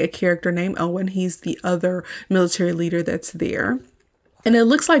playing a character named Owen. He's the other military leader that's there. And it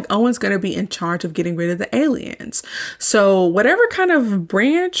looks like Owen's going to be in charge of getting rid of the aliens. So whatever kind of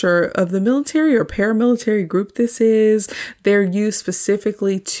branch or of the military or paramilitary group this is, they're used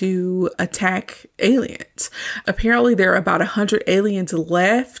specifically to attack aliens. Apparently there are about 100 aliens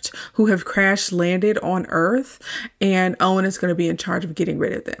left who have crash landed on Earth, and Owen is going to be in charge of getting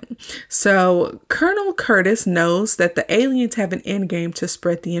rid of them. So Colonel Curtis knows that the aliens have an end game to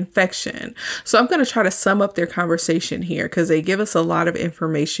spread the infection. So I'm going to try to sum up their conversation here, because they give us a lot of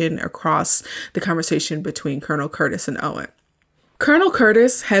information across the conversation between Colonel Curtis and Owen. Colonel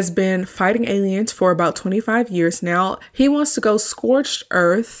Curtis has been fighting aliens for about 25 years now. He wants to go scorched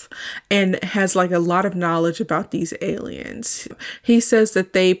earth and has like a lot of knowledge about these aliens. He says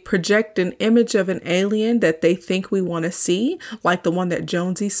that they project an image of an alien that they think we want to see, like the one that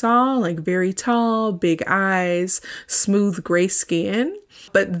Jonesy saw, like very tall, big eyes, smooth gray skin.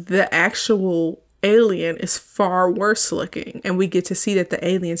 But the actual alien is far worse looking, and we get to see that the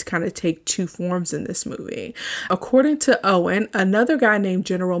aliens kind of take two forms in this movie. According to Owen, another guy named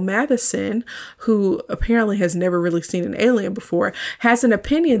General Matheson, who apparently has never really seen an alien before, has an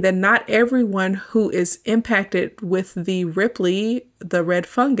opinion that not everyone who is impacted with the Ripley, the red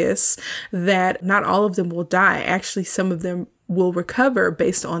fungus, that not all of them will die. Actually, some of them will recover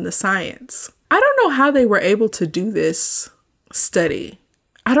based on the science. I don't know how they were able to do this study.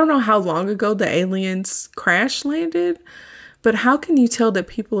 I don't know how long ago the aliens crash landed, but how can you tell that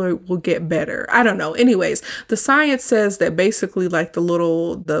people will get better? I don't know. Anyways, the science says that basically like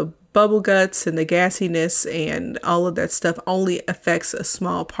the bubble guts and the gassiness and all of that stuff only affects a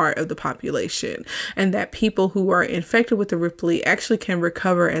small part of the population, and that people who are infected with the Ripley actually can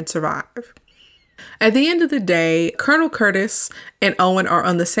recover and survive. At the end of the day, Colonel Curtis and Owen are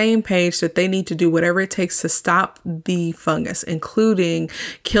on the same page that they need to do whatever it takes to stop the fungus, including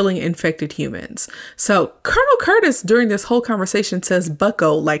killing infected humans. So Colonel Curtis during this whole conversation says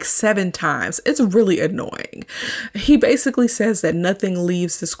bucko like 7 times. It's really annoying. He basically says that nothing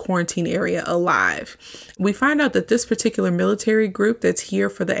leaves this quarantine area alive. We find out that this particular military group that's here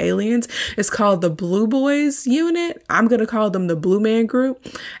for the aliens is called the Blue Boys Unit. I'm going to call them the Blue Man Group.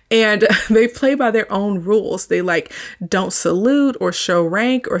 And they play by their own rules. They like don't salute or show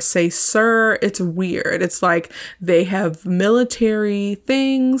rank or say sir. It's weird. It's like they have military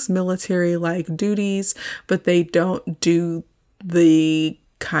things, military like duties, but they don't do the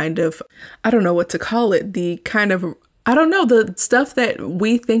kind of, I don't know what to call it, the kind of, I don't know, the stuff that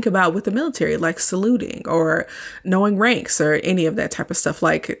we think about with the military, like saluting or knowing ranks or any of that type of stuff.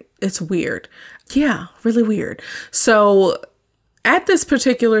 Like, it's weird. Yeah, really weird. So at this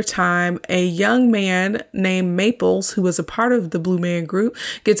particular time, a young man named Maples, who was a part of the Blue Man Group,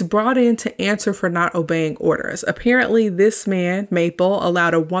 gets brought in to answer for not obeying orders. Apparently, this man, Maple,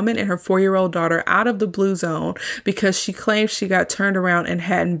 allowed a woman and her 4-year-old daughter out of the blue zone because she claimed she got turned around and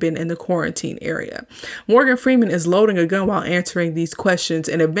hadn't been in the quarantine area. Morgan Freeman is loading a gun while answering these questions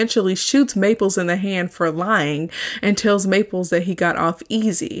and eventually shoots Maples in the hand for lying and tells Maples that he got off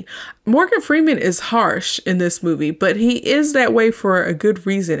easy. Morgan Freeman is harsh in this movie, but he is that way for a good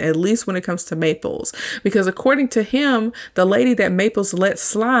reason, at least when it comes to Maples, because according to him, the lady that Maples let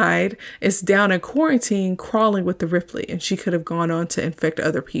slide is down in quarantine crawling with the Ripley, and she could have gone on to infect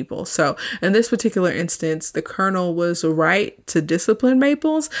other people. So in this particular instance, the colonel was right to discipline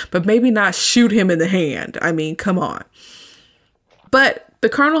Maples, but maybe not shoot him in the hand. I mean, come on. But the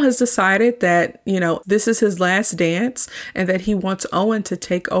colonel has decided that, this is his last dance and that he wants Owen to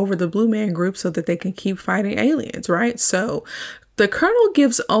take over the Blue Man Group so that they can keep fighting aliens, right? So the colonel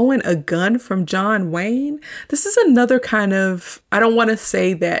gives Owen a gun from John Wayne. This is another kind of, I don't want to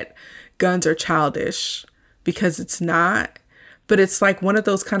say that guns are childish because it's not, but it's like one of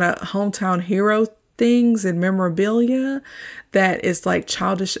those kind of hometown hero things and memorabilia that is like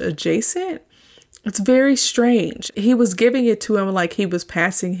childish adjacent. It's very strange. He was giving it to him like he was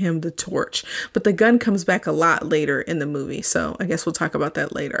passing him the torch, but the gun comes back a lot later in the movie. So I guess we'll talk about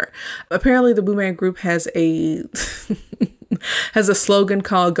that later. Apparently the Blue Man Group has a has a slogan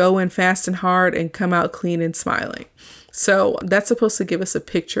called "Go in fast and hard and come out clean and smiling." So that's supposed to give us a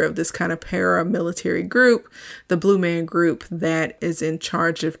picture of this kind of paramilitary group, the Blue Man Group, that is in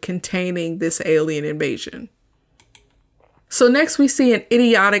charge of containing this alien invasion. So next we see an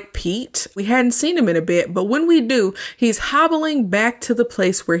idiotic Pete. We hadn't seen him in a bit, but when we do, he's hobbling back to the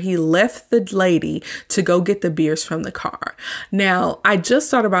place where he left the lady to go get the beers from the car. Now, I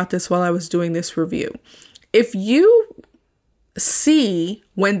just thought about this while I was doing this review. If you see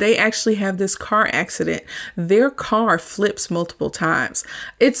when they actually have this car accident, their car flips multiple times.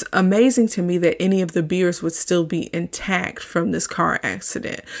 It's amazing to me that any of the beers would still be intact from this car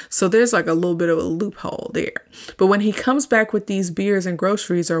accident. So there's like a little bit of a loophole there. But when he comes back with these beers and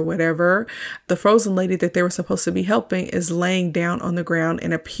groceries or whatever, the frozen lady that they were supposed to be helping is laying down on the ground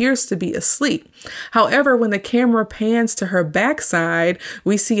and appears to be asleep. However, when the camera pans to her backside,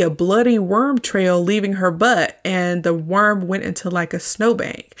 we see a bloody worm trail leaving her butt, and the worm went into like a snowbank.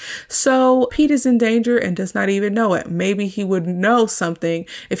 So Pete is in danger and does not even know it. Maybe he would know something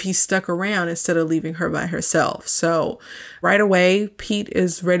if he stuck around instead of leaving her by herself. So right away, Pete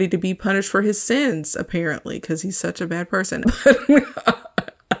is ready to be punished for his sins, apparently, because he's such a bad person.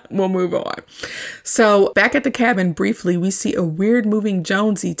 We'll move on. So back at the cabin, briefly, we see a weird moving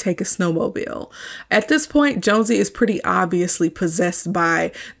Jonesy take a snowmobile. At this point, Jonesy is pretty obviously possessed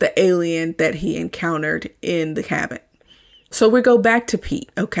by the alien that he encountered in the cabin. So we go back to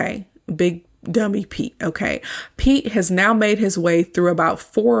Pete, okay? Big dummy Pete, okay? Pete has now made his way through about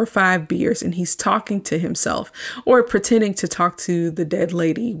 4 or 5 beers, and he's talking to himself, or pretending to talk to the dead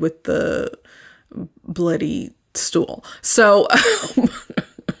lady with the bloody stool. So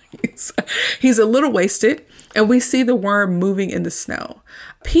he's a little wasted, and we see the worm moving in the snow.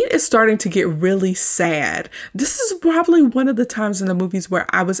 Pete is starting to get really sad. This is probably one of the times in the movies where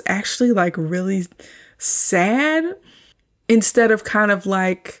I was actually like really sad, instead of kind of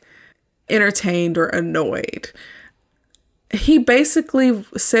like entertained or annoyed. He basically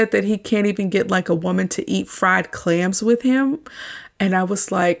said that he can't even get like a woman to eat fried clams with him. And I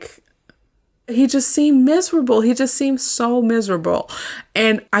was like, he just seemed miserable. He just seemed so miserable.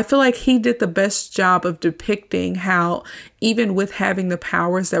 And I feel like he did the best job of depicting how even with having the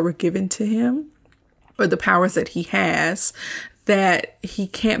powers that were given to him, or the powers that he has, that he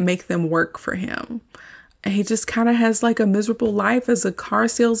can't make them work for him. And he just kind of has like a miserable life as a car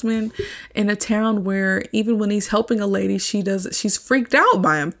salesman in a town where even when he's helping a lady, she's freaked out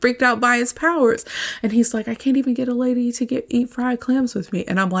by him, freaked out by his powers. And he's like, I can't even get a lady to eat fried clams with me.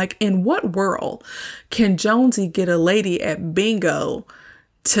 And I'm like, in what world can Jonesy get a lady at bingo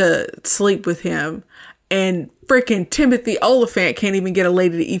to sleep with him? And freaking Timothy Oliphant can't even get a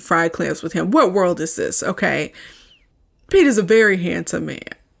lady to eat fried clams with him. What world is this? Okay. Pete is a very handsome man.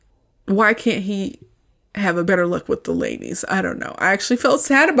 Why can't he have a better luck with the ladies? I don't know. I actually felt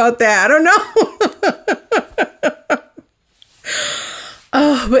sad about that. I don't know.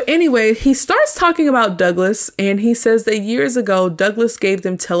 But anyway, he starts talking about Douglas, and he says that years ago, Douglas gave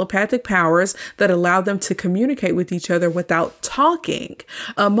them telepathic powers that allowed them to communicate with each other without talking,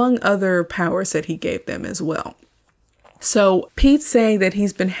 among other powers that he gave them as well. So Pete's saying that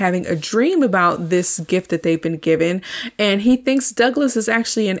he's been having a dream about this gift that they've been given, and he thinks Douglas is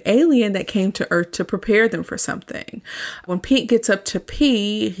actually an alien that came to Earth to prepare them for something. When Pete gets up to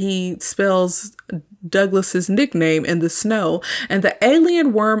pee, he spells Douglas's nickname in the snow, and the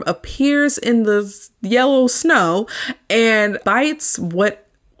alien worm appears in the yellow snow and bites what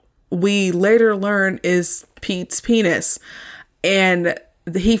we later learn is Pete's penis. And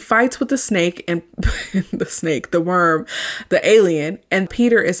he fights with the snake and the worm, the alien, and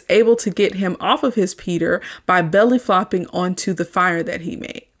Peter is able to get him off of his Peter by belly flopping onto the fire that he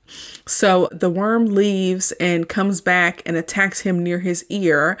made. So the worm leaves and comes back and attacks him near his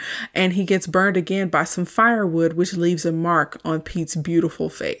ear, and he gets burned again by some firewood, which leaves a mark on Pete's beautiful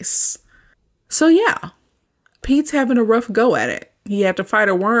face. So yeah, Pete's having a rough go at it. He had to fight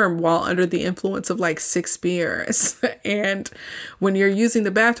a worm while under the influence of like 6 beers. And when you're using the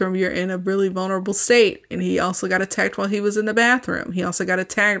bathroom, you're in a really vulnerable state. And he also got attacked while he was in the bathroom. He also got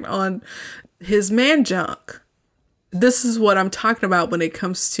attacked on his man junk. This is what I'm talking about when it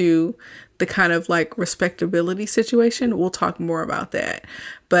comes to the kind of like respectability situation. We'll talk more about that.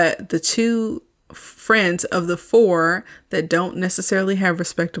 But the 2 friends of the 4 that don't necessarily have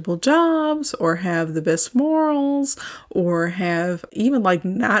respectable jobs or have the best morals or have even like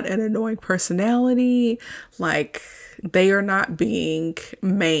not an annoying personality, like they are not being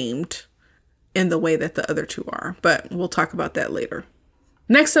maimed in the way that the other two are, but we'll talk about that later.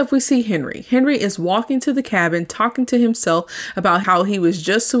 Next up, we see Henry. Henry is walking to the cabin, talking to himself about how he was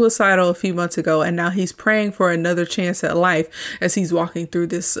just suicidal a few months ago, and now he's praying for another chance at life as he's walking through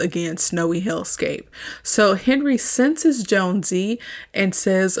this, again, snowy hellscape. So Henry senses Jonesy and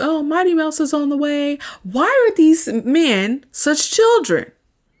says, "Oh, Mighty Mouse is on the way. Why are these men such children?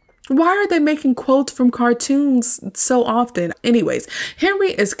 Why are they making quotes from cartoons so often?" Anyways,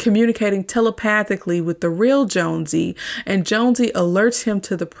 Henry is communicating telepathically with the real Jonesy, and Jonesy alerts him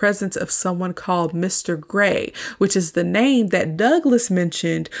to the presence of someone called Mr. Gray, which is the name that Douglas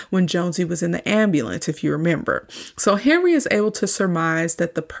mentioned when Jonesy was in the ambulance, if you remember. So Henry is able to surmise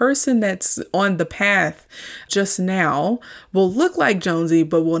that the person that's on the path just now will look like Jonesy,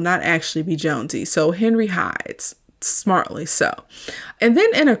 but will not actually be Jonesy. So Henry hides. Smartly so. And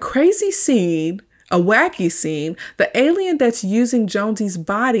then in a crazy scene, a wacky scene, the alien that's using Jonesy's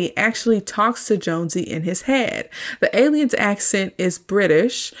body actually talks to Jonesy in his head. The alien's accent is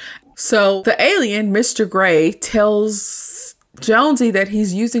British. So the alien, Mr. Gray, tells Jonesy that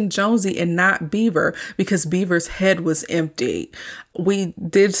he's using Jonesy and not Beaver because Beaver's head was empty. We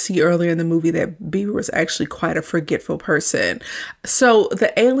did see earlier in the movie that Beaver was actually quite a forgetful person. So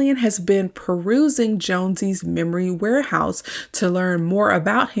the alien has been perusing Jonesy's memory warehouse to learn more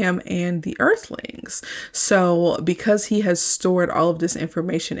about him and the Earthlings. So because he has stored all of this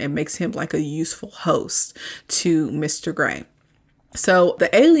information, it makes him like a useful host to Mr. Gray. So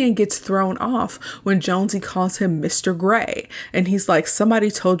the alien gets thrown off when Jonesy calls him Mr. Gray. And he's like,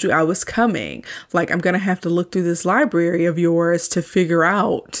 "Somebody told you I was coming. Like, I'm going to have to look through this library of yours to figure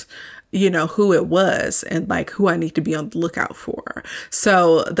out, who it was and like who I need to be on the lookout for."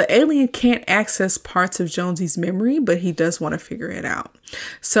 So the alien can't access parts of Jonesy's memory, but he does want to figure it out.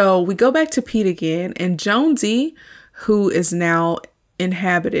 So we go back to Pete again, and Jonesy, who is now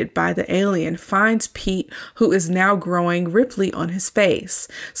inhabited by the alien, finds Pete, who is now growing Ripley on his face.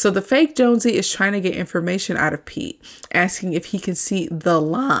 So the fake Jonesy is trying to get information out of Pete, asking if he can see the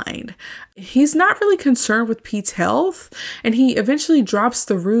line. He's not really concerned with Pete's health, and he eventually drops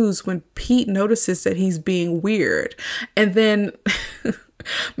the ruse when Pete notices that he's being weird. And then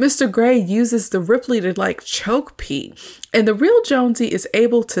Mr. Gray uses the Ripley to like choke Pete. And the real Jonesy is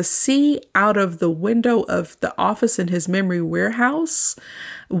able to see out of the window of the office in his memory warehouse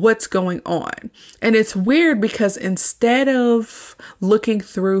what's going on. And it's weird because instead of looking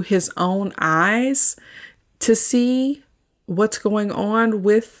through his own eyes to see what's going on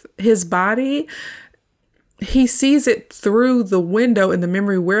with his body, he sees it through the window in the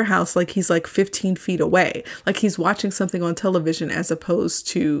memory warehouse like he's like 15 feet away, like he's watching something on television as opposed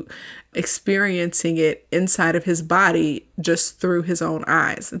to experiencing it inside of his body just through his own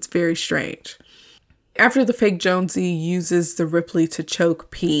eyes. It's very strange. After the fake Jonesy uses the Ripley to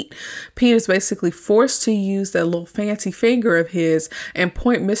choke Pete, Pete is basically forced to use that little fancy finger of his and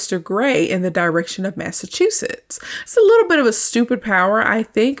point Mr. Gray in the direction of Massachusetts. It's a little bit of a stupid power, I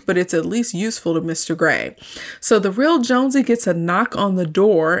think, but it's at least useful to Mr. Gray. So the real Jonesy gets a knock on the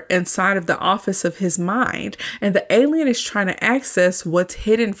door inside of the office of his mind, and the alien is trying to access what's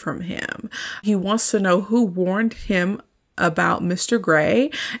hidden from him. He wants to know who warned him about Mr. Gray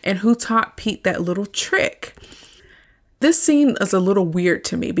and who taught Pete that little trick. This scene is a little weird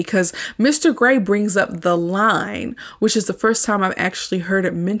to me because Mr. Gray brings up the line, which is the first time I've actually heard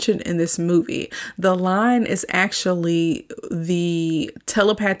it mentioned in this movie. The line is actually the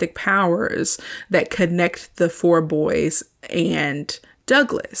telepathic powers that connect the four boys and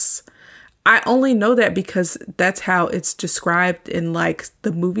Douglas. I only know that because that's how it's described in like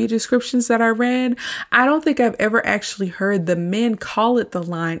the movie descriptions that I read. I don't think I've ever actually heard the men call it the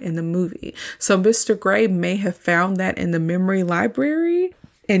line in the movie. So Mr. Gray may have found that in the memory library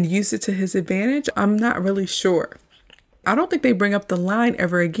and used it to his advantage. I'm not really sure. I don't think they bring up the line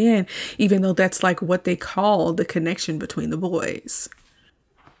ever again, even though that's like what they call the connection between the boys.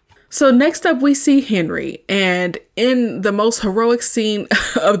 So next up, we see Henry, and in the most heroic scene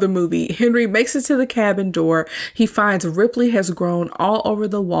of the movie, Henry makes it to the cabin door. He finds Ripley has grown all over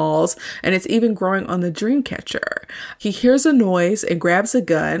the walls, and it's even growing on the Dreamcatcher. He hears a noise and grabs a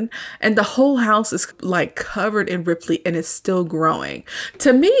gun, and the whole house is like covered in Ripley, and it's still growing.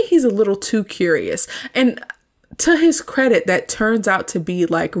 To me, he's a little too curious, and to his credit, that turns out to be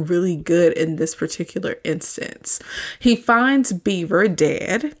like really good in this particular instance. He finds Beaver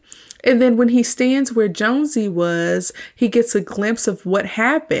dead. And then when he stands where Jonesy was, he gets a glimpse of what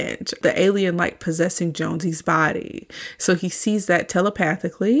happened, the alien like possessing Jonesy's body. So he sees that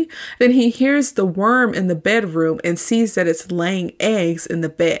telepathically. Then he hears the worm in the bedroom and sees that it's laying eggs in the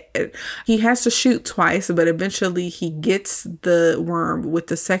bed. He has to shoot twice, but eventually he gets the worm with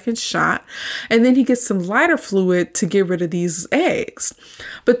the second shot. And then he gets some lighter fluid to get rid of these eggs.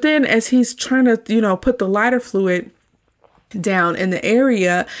 But then as he's trying to, put the lighter fluid down in the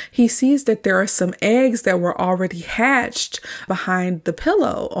area, he sees that there are some eggs that were already hatched behind the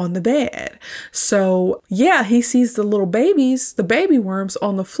pillow on the bed. So yeah, he sees the little babies, the baby worms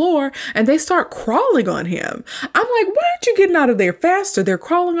on the floor, and they start crawling on him. I'm like, why aren't you getting out of there faster? They're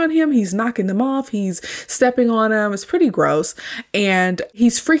crawling on him. He's knocking them off. He's stepping on them. It's pretty gross. And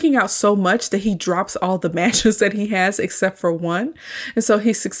he's freaking out so much that he drops all the matches that he has except for one. And so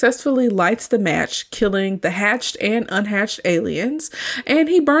he successfully lights the match, killing the hatched and unhatched aliens, and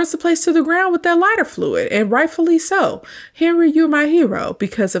he burns the place to the ground with that lighter fluid, and rightfully so. Henry, you're my hero,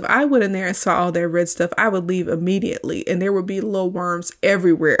 because if I went in there and saw all that red stuff, I would leave immediately, and there would be little worms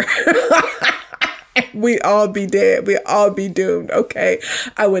everywhere. We'd all be dead. We'd all be doomed. Okay.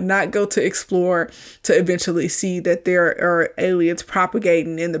 I would not go to explore to eventually see that there are aliens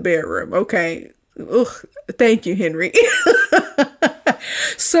propagating in the bedroom. Okay. Ugh, thank you, Henry.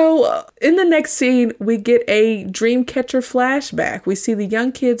 So in the next scene, we get a Dreamcatcher flashback. We see the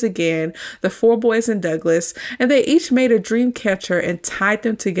young kids again, the four boys and Douglas, and they each made a Dreamcatcher and tied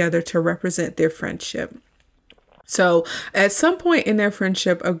them together to represent their friendship. So at some point in their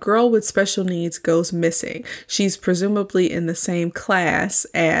friendship, a girl with special needs goes missing. She's presumably in the same class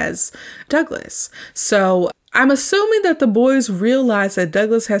as Douglas. So I'm assuming that the boys realize that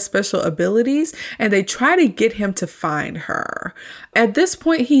Douglas has special abilities and they try to get him to find her. At this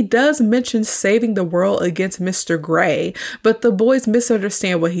point, he does mention saving the world against Mr. Gray, but the boys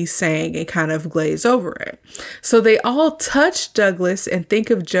misunderstand what he's saying and kind of glaze over it. So they all touch Douglas and think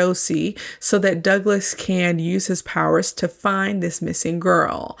of Josie so that Douglas can use his powers to find this missing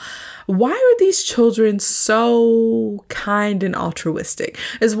girl. Why are these children so kind and altruistic?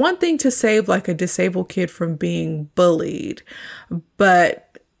 It's one thing to save like a disabled kid from being bullied,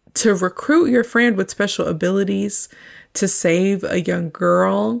 but to recruit your friend with special abilities to save a young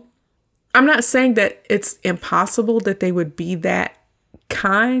girl, I'm not saying that it's impossible that they would be that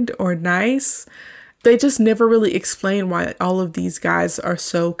kind or nice. They just never really explain why all of these guys are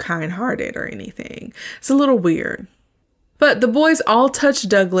so kind-hearted or anything. It's a little weird. But the boys all touch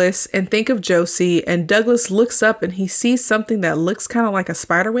Douglas and think of Josie, and Douglas looks up and he sees something that looks kind of like a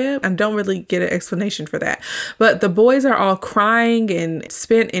spider web. I don't really get an explanation for that. But the boys are all crying and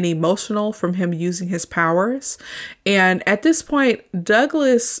spent and emotional from him using his powers. And at this point,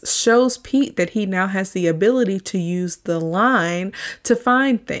 Douglas shows Pete that he now has the ability to use the line to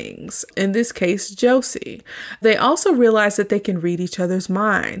find things, in this case, Josie. They also realize that they can read each other's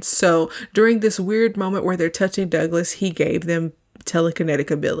minds. So during this weird moment where they're touching Douglas, he gave them telekinetic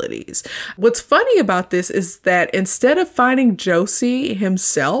abilities. What's funny about this is that instead of finding Josie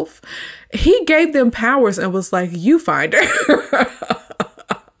himself, he gave them powers and was like, you find her.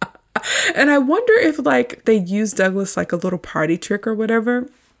 And I wonder if like they used Douglas like a little party trick or whatever.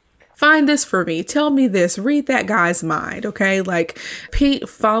 Find this for me. Tell me this. Read that guy's mind. Okay. Like Pete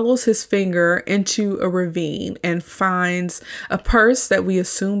follows his finger into a ravine and finds a purse that we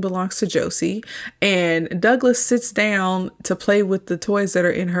assume belongs to Josie. And Douglas sits down to play with the toys that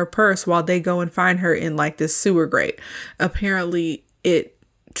are in her purse while they go and find her in like this sewer grate. Apparently it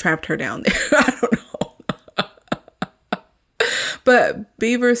trapped her down there. I don't know. But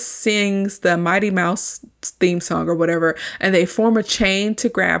Beaver sings the Mighty Mouse theme song or whatever, and they form a chain to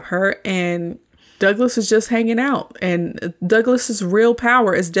grab her, and Douglas is just hanging out. And Douglas's real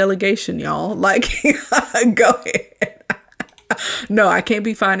power is delegation, y'all. Like, go ahead. No, I can't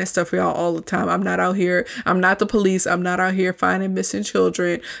be finding stuff for y'all all the time. I'm not out here. I'm not the police. I'm not out here finding missing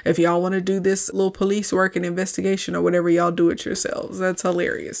children. If y'all want to do this little police work and investigation or whatever, y'all do it yourselves. That's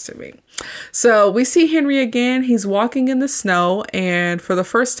hilarious to me. So we see Henry again. He's walking in the snow, and for the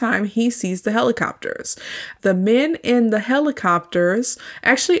first time, he sees the helicopters. The men in the helicopters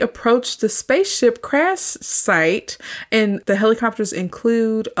actually approach the spaceship crash site, and the helicopters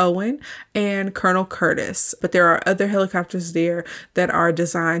include Owen and Colonel Curtis. But there are other helicopters there that are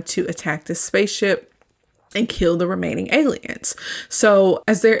designed to attack the spaceship and kill the remaining aliens. So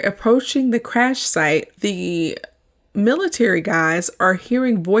as they're approaching the crash site, the military guys are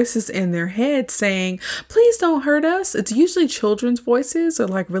hearing voices in their head saying, please don't hurt us. It's usually children's voices or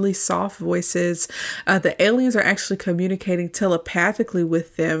like really soft voices. The aliens are actually communicating telepathically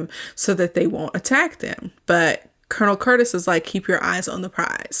with them so that they won't attack them. But Colonel Curtis is like, keep your eyes on the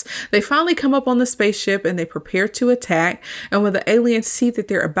prize. They finally come up on the spaceship and they prepare to attack. And when the aliens see that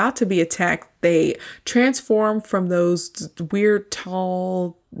they're about to be attacked, they transform from those weird,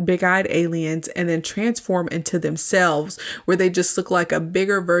 tall, big-eyed aliens and then transform into themselves, where they just look like a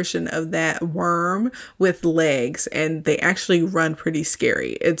bigger version of that worm with legs. And they actually run pretty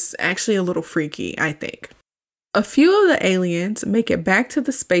scary. It's actually a little freaky, I think. A few of the aliens make it back to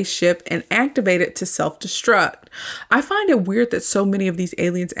the spaceship and activate it to self-destruct. I find it weird that so many of these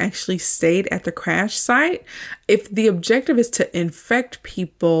aliens actually stayed at the crash site. If the objective is to infect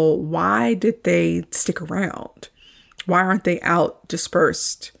people, why did they stick around? Why aren't they out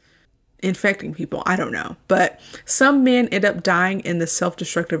dispersed, infecting people? I don't know. But some men end up dying in the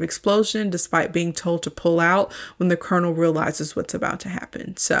self-destructive explosion despite being told to pull out when the colonel realizes what's about to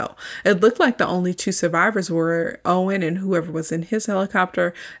happen. So it looked like the only two survivors were Owen and whoever was in his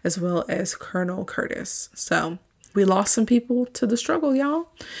helicopter, as well as Colonel Curtis. So we lost some people to the struggle, y'all.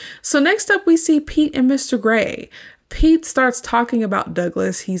 So next up, we see Pete and Mr. Gray. Pete starts talking about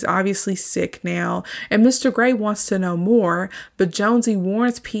Douglas. He's obviously sick now, and Mr. Gray wants to know more, but Jonesy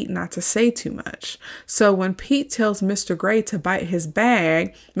warns Pete not to say too much. So when Pete tells Mr. Gray to bite his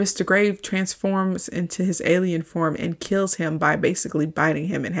bag, Mr. Gray transforms into his alien form and kills him by basically biting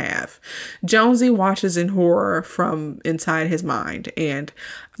him in half. Jonesy watches in horror from inside his mind, and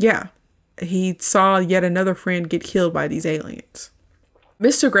yeah, he saw yet another friend get killed by these aliens.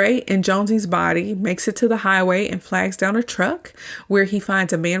 Mr. Gray in Jonesy's body makes it to the highway and flags down a truck where he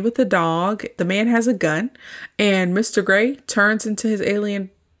finds a man with a dog. The man has a gun, and Mr. Gray turns into his alien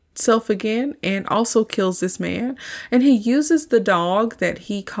self again and also kills this man. And he uses the dog that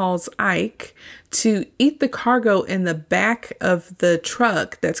he calls Ike to eat the cargo in the back of the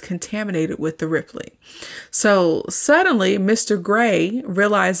truck that's contaminated with the Ripley. So suddenly Mr. Gray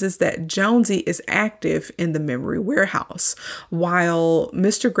realizes that Jonesy is active in the memory warehouse. While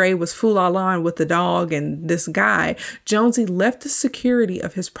Mr. Gray was fool-la-la with the dog and this guy, Jonesy left the security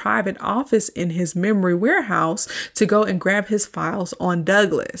of his private office in his memory warehouse to go and grab his files on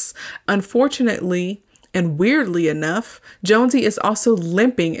Douglas. Unfortunately, and weirdly enough, Jonesy is also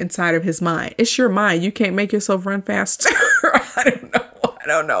limping inside of his mind. It's your mind. You can't make yourself run faster. I don't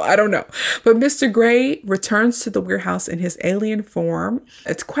know. But Mr. Gray returns to the warehouse in his alien form.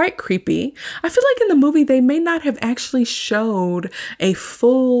 It's quite creepy. I feel like in the movie, they may not have actually showed a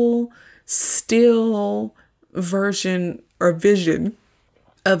full still version or vision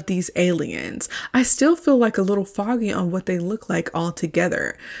of these aliens. I still feel like a little foggy on what they look like all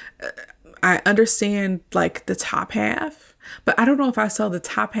together. I understand like the top half, but I don't know if I saw the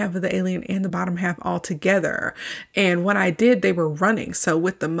top half of the alien and the bottom half all together. And when I did, they were running. So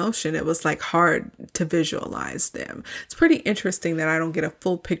with the motion, it was like hard to visualize them. It's pretty interesting that I don't get a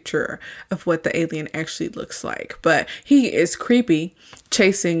full picture of what the alien actually looks like, but he is creepy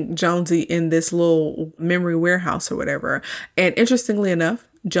chasing Jonesy in this little memory warehouse or whatever. And interestingly enough,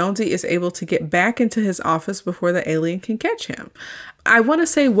 Jonesy is able to get back into his office before the alien can catch him. I want to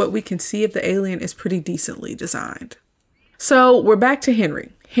say what we can see of the alien is pretty decently designed. So we're back to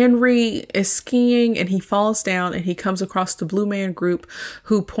Henry. Henry is skiing and he falls down and he comes across the Blue Man Group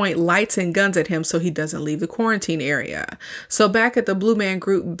who point lights and guns at him so he doesn't leave the quarantine area. So back at the Blue Man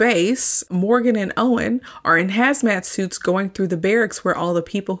Group base, Morgan and Owen are in hazmat suits going through the barracks where all the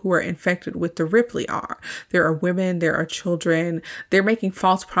people who are infected with the Ripley are. There are women, there are children. They're making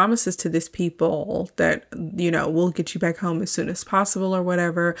false promises to these people that, we'll get you back home as soon as possible or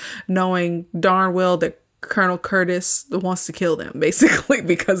whatever, knowing darn well that Colonel Curtis wants to kill them, basically,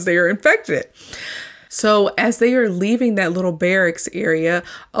 because they are infected. So as they are leaving that little barracks area,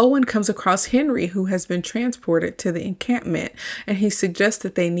 Owen comes across Henry, who has been transported to the encampment, and he suggests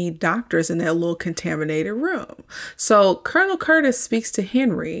that they need doctors in that little contaminated room. So Colonel Curtis speaks to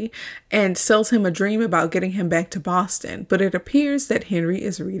Henry and sells him a dream about getting him back to Boston, but it appears that Henry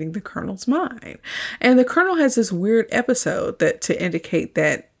is reading the Colonel's mind. And the Colonel has this weird episode to indicate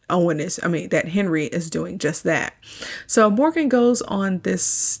that that Henry is doing just that. So Morgan goes on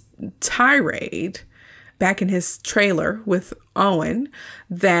this tirade back in his trailer with Owen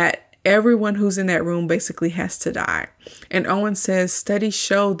that everyone who's in that room basically has to die. And Owen says studies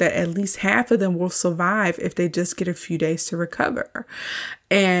show that at least half of them will survive if they just get a few days to recover.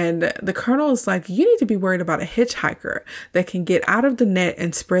 And the Colonel is like, you need to be worried about a hitchhiker that can get out of the net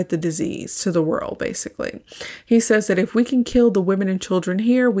and spread the disease to the world, basically. He says that if we can kill the women and children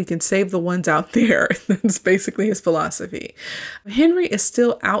here, we can save the ones out there. That's basically his philosophy. Henry is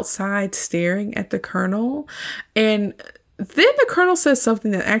still outside staring at the Colonel, and then the Colonel says something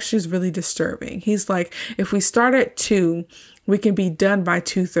that actually is really disturbing. He's like, if we start at 2, we can be done by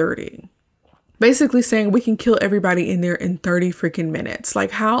 2:30. basically saying we can kill everybody in there in 30 freaking minutes.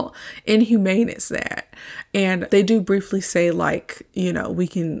 Like, how inhumane is that? And they do briefly say, like, you know, we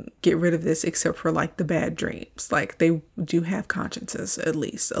can get rid of this except for like the bad dreams. Like, they do have consciences, at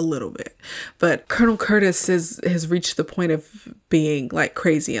least a little bit. But Colonel Curtis has reached the point of being like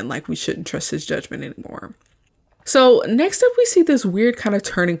crazy and like we shouldn't trust his judgment anymore. So next up, we see this weird kind of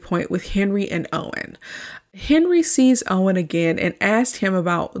turning point with Henry and Owen. Henry sees Owen again and asked him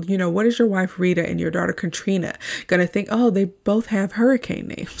about, you know, what is your wife Rita and your daughter Katrina gonna think? Oh, they both have hurricane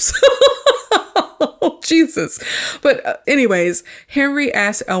names. Oh, Jesus. But anyways, Henry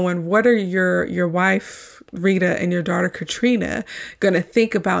asked Owen, what are your wife Rita and your daughter Katrina gonna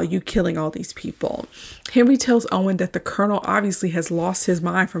think about you killing all these people? Henry tells Owen that the Colonel obviously has lost his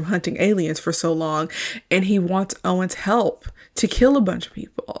mind from hunting aliens for so long, and he wants Owen's help to kill a bunch of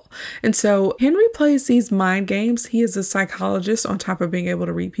people. And so Henry plays these mind games. He is a psychologist on top of being able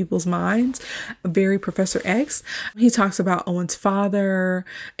to read people's minds, very Professor X. He talks about Owen's father,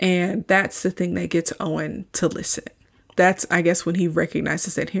 and that's the thing that gets Owen to listen. That's, I guess, when he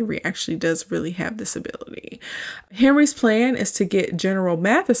recognizes that Henry actually does really have this ability. Henry's plan is to get General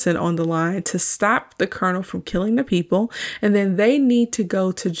Matheson on the line to stop the Colonel from killing the people. And then they need to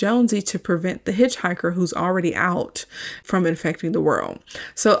go to Jonesy to prevent the hitchhiker who's already out from infecting the world.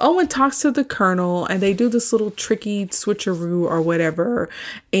 So Owen talks to the Colonel and they do this little tricky switcheroo or whatever.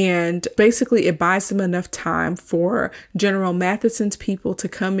 And basically it buys them enough time for General Matheson's people to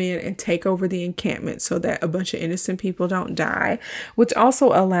come in and take over the encampment so that a bunch of innocent people don't die, which also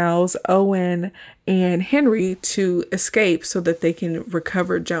allows Owen and Henry to escape so that they can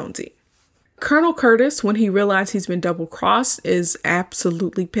recover Jonesy. Colonel Curtis, when he realizes he's been double-crossed, is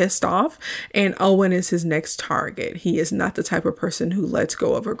absolutely pissed off, and Owen is his next target. He is not the type of person who lets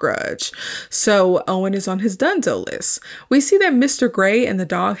go of a grudge. So Owen is on his donezo list. We see that Mr. Gray and the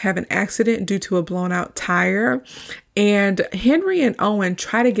dog have an accident due to a blown-out tire, and Henry and Owen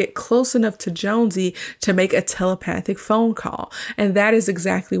try to get close enough to Jonesy to make a telepathic phone call. And that is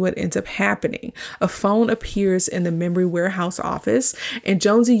exactly what ends up happening. A phone appears in the memory warehouse office, and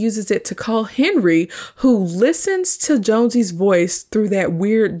Jonesy uses it to call Henry, who listens to Jonesy's voice through that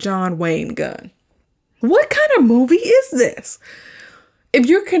weird John Wayne gun. What kind of movie is this? If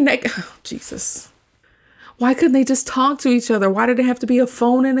you're connected, oh, Jesus. Why couldn't they just talk to each other? Why did it have to be a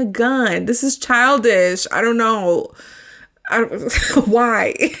phone and a gun? This is childish. I don't know.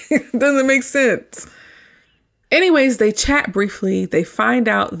 Why? It doesn't make sense. Anyways, they chat briefly. They find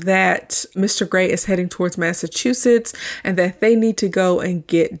out that Mr. Gray is heading towards Massachusetts and that they need to go and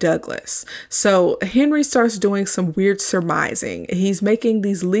get Douglas. So Henry starts doing some weird surmising. He's making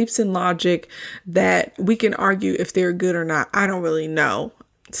these leaps in logic that we can argue if they're good or not. I don't really know.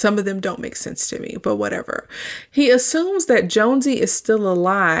 Some of them don't make sense to me, but whatever. He assumes that Jonesy is still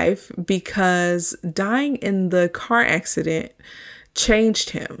alive because dying in the car accident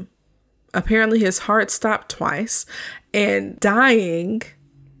changed him. Apparently his heart stopped twice, and dying,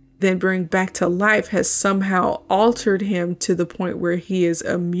 then bring back to life, has somehow altered him to the point where he is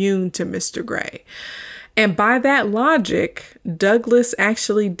immune to Mr. Gray. And by that logic, Douglas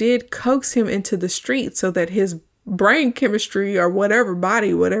actually did coax him into the street so that his brain chemistry or whatever,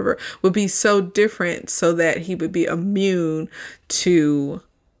 body, whatever, would be so different so that he would be immune to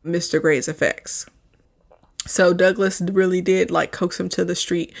Mr. Gray's effects. So Douglas really did like coax him to the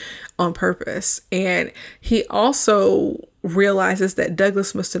street on purpose. And he also realizes that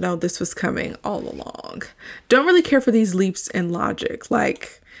Douglas must have known this was coming all along. Don't really care for these leaps in logic.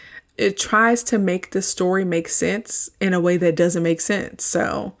 Like, it tries to make the story make sense in a way that doesn't make sense.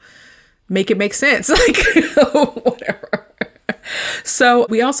 So make it make sense. Like, whatever. So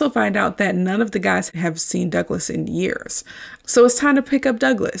we also find out that none of the guys have seen Douglas in years. So it's time to pick up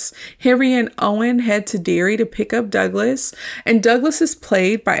Douglas. Henry and Owen head to Derry to pick up Douglas. And Douglas is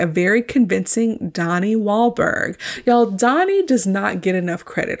played by a very convincing Donnie Wahlberg. Y'all, Donnie does not get enough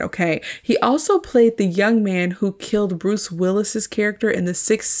credit, okay? He also played the young man who killed Bruce Willis's character in The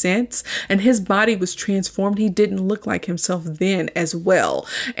Sixth Sense. And his body was transformed. He didn't look like himself then as well.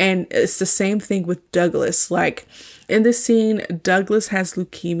 And it's the same thing with Douglas. Like, in this scene, Douglas has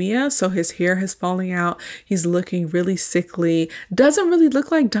leukemia, so his hair is falling out. He's looking really sickly. Doesn't really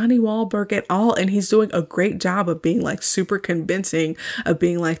look like Donnie Wahlberg at all, and he's doing a great job of being like super convincing of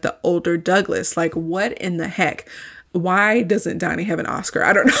being like the older Douglas. Like, what in the heck? Why doesn't Donnie have an Oscar?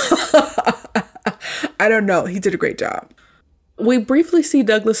 I don't know. I don't know. He did a great job. We briefly see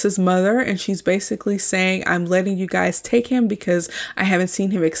Douglas's mother, and she's basically saying, I'm letting you guys take him because I haven't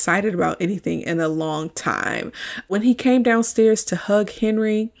seen him excited about anything in a long time. When he came downstairs to hug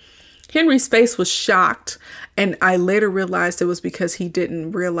Henry, Henry's face was shocked. And I later realized it was because he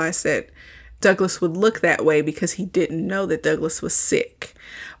didn't realize that Douglas would look that way because he didn't know that Douglas was sick.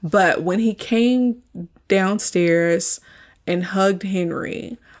 But when he came downstairs and hugged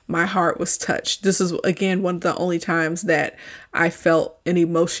Henry, my heart was touched. This is, again, one of the only times that I felt an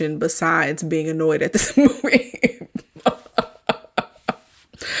emotion besides being annoyed at this movie.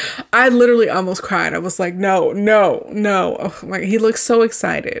 I literally almost cried. I was like, no. Oh my, he looks so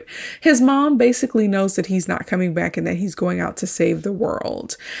excited. His mom basically knows that he's not coming back and that he's going out to save the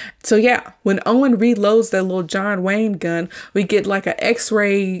world. So yeah, when Owen reloads that little John Wayne gun, we get like an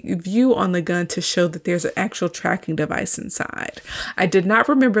X-ray view on the gun to show that there's an actual tracking device inside. I did not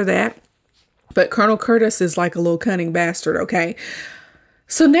remember that, but Colonel Curtis is like a little cunning bastard, okay?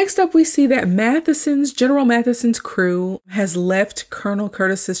 So next up, we see that General Matheson's crew has left Colonel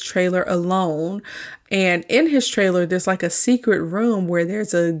Curtis's trailer alone. And in his trailer, there's like a secret room where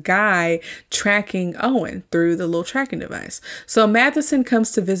there's a guy tracking Owen through the little tracking device. So Matheson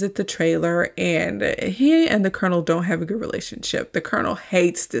comes to visit the trailer, and he and the Colonel don't have a good relationship. The Colonel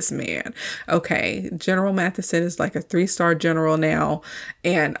hates this man. Okay, General Matheson is like a 3-star general now.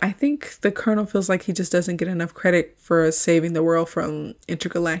 And I think the Colonel feels like he just doesn't get enough credit for saving the world from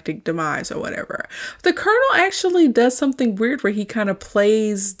intergalactic demise or whatever. The Colonel actually does something weird where he kind of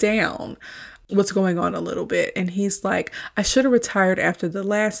plays down what's going on a little bit. And he's like, I should have retired after the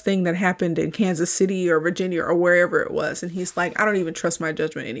last thing that happened in Kansas City or Virginia or wherever it was. And he's like, I don't even trust my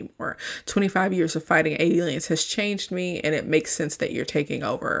judgment anymore. 25 years of fighting aliens has changed me, and it makes sense that you're taking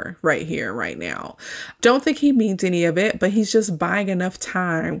over right here, right now. Don't think he means any of it, but he's just buying enough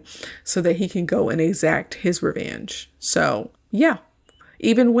time so that he can go and exact his revenge. So yeah.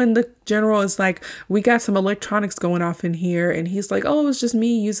 Even when the general is like, we got some electronics going off in here. And he's like, oh, it's just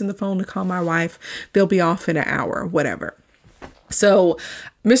me using the phone to call my wife. They'll be off in an hour, whatever. So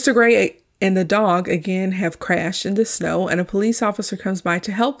Mr. Gray and the dog again have crashed in the snow, and a police officer comes by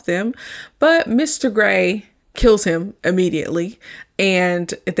to help them. But Mr. Gray kills him immediately,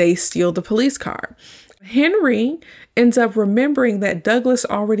 and they steal the police car. Henry ends up remembering that Douglas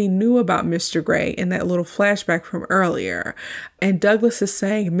already knew about Mr. Gray in that little flashback from earlier. And Douglas is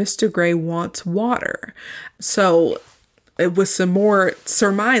saying Mr. Gray wants water. So with some more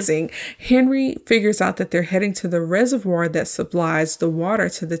surmising, Henry figures out that they're heading to the reservoir that supplies the water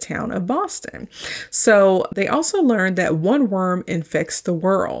to the town of Boston. So they also learn that one worm infects the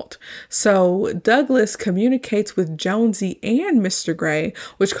world. So Douglas communicates with Jonesy and Mr. Gray,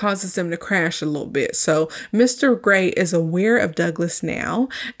 which causes them to crash a little bit. So Mr. Gray is aware of Douglas now,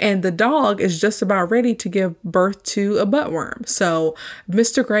 and the dog is just about ready to give birth to a buttworm. So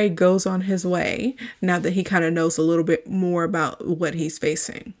Mr. Gray goes on his way now that he kind of knows a little bit more about what he's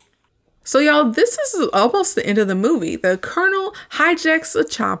facing. So y'all, this is almost the end of the movie. The Colonel hijacks a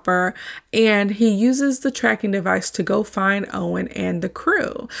chopper and he uses the tracking device to go find Owen and the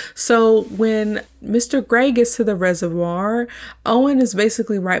crew. So when Mr. Gray gets to the reservoir, Owen is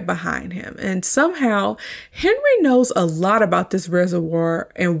basically right behind him. And somehow Henry knows a lot about this reservoir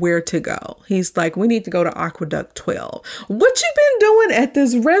and where to go. He's like, we need to go to Aqueduct 12. What you been doing at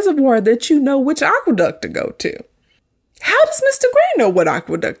this reservoir that you know which aqueduct to go to? How does Mr. Gray know what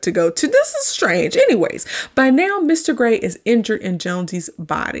aqueduct to go to? This is strange. Anyways, by now, Mr. Gray is injured in Jonesy's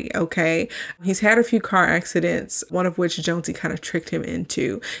body, okay? He's had a few car accidents, one of which Jonesy kind of tricked him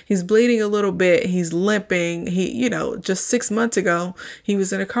into. He's bleeding a little bit. He's limping. Just 6 months ago, he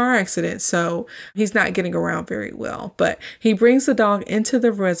was in a car accident, so he's not getting around very well. But he brings the dog into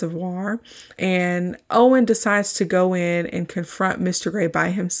the reservoir, and Owen decides to go in and confront Mr. Gray by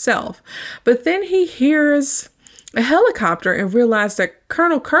himself. But then he hears a helicopter and realized that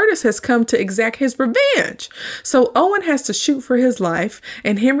Colonel Curtis has come to exact his revenge. So Owen has to shoot for his life,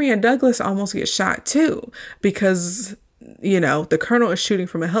 and Henry and Douglas almost get shot too because, the Colonel is shooting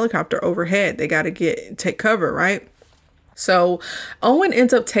from a helicopter overhead. They got to take cover, right? So Owen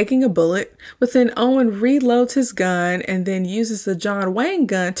ends up taking a bullet, but then Owen reloads his gun and then uses the John Wayne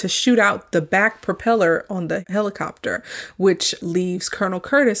gun to shoot out the back propeller on the helicopter, which leaves Colonel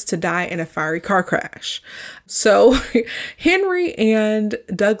Curtis to die in a fiery car crash. So Henry and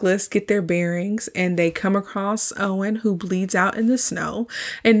Douglas get their bearings and they come across Owen, who bleeds out in the snow.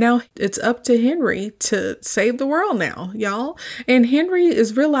 And now it's up to Henry to save the world now, y'all. And Henry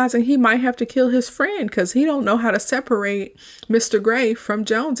is realizing he might have to kill his friend because he don't know how to separate Mr. Gray from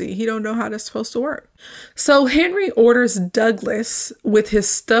Jonesy. He don't know how that's supposed to work. So Henry orders Douglas with his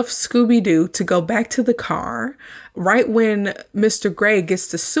stuffed Scooby-Doo to go back to the car. Right when Mr. Gray gets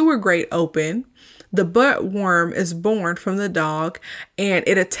the sewer grate open, the butt worm is born from the dog and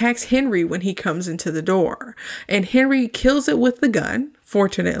it attacks Henry when he comes into the door. And Henry kills it with the gun,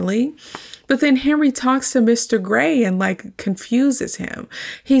 fortunately. But then Henry talks to Mr. Gray and like confuses him.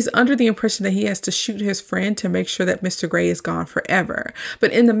 He's under the impression that he has to shoot his friend to make sure that Mr. Gray is gone forever.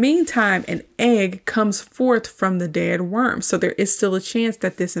 But in the meantime, an egg comes forth from the dead worm. So there is still a chance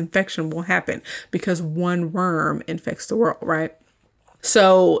that this infection will happen because one worm infects the world, right?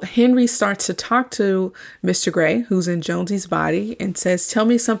 So Henry starts to talk to Mr. Gray, who's in Jonesy's body, and says, tell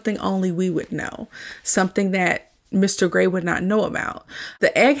me something only we would know. Something that Mr. Gray would not know about.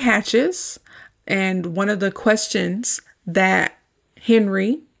 The egg hatches, and one of the questions that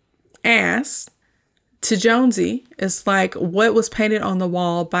Henry asks to Jonesy is like, what was painted on the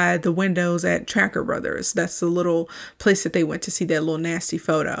wall by the windows at Tracker Brothers? That's the little place that they went to see their little nasty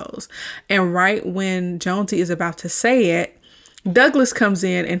photos. And right when Jonesy is about to say it, Douglas comes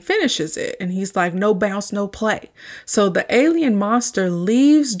in and finishes it. And he's like, no bounce, no play. So the alien monster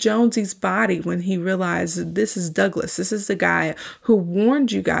leaves Jonesy's body when he realizes this is Douglas. This is the guy who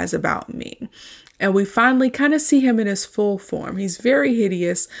warned you guys about me. And we finally kind of see him in his full form. He's very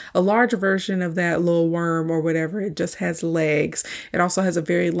hideous, a large version of that little worm or whatever. It just has legs. It also has a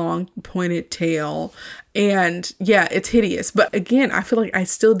very long pointed tail. And yeah, it's hideous. But again, I feel like I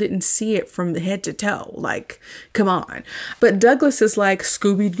still didn't see it from the head to toe. Like, come on. But Douglas is like,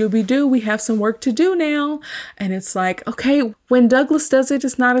 Scooby-Dooby-Doo, we have some work to do now. And it's like, okay, when Douglas does it,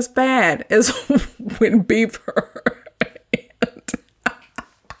 it's not as bad as when Beaver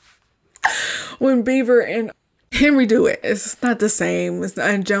and Henry do it. It's not the same.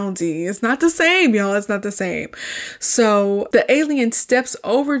 And Jonesy, it's not the same, y'all. It's not the same. So the alien steps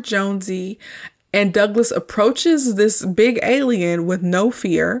over Jonesy and Douglas approaches this big alien with no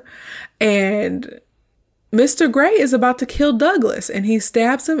fear. And Mr. Gray is about to kill Douglas and he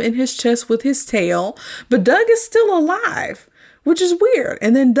stabs him in his chest with his tail. But Doug is still alive, which is weird.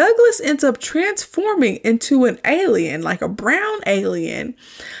 And then Douglas ends up transforming into an alien, like a brown alien,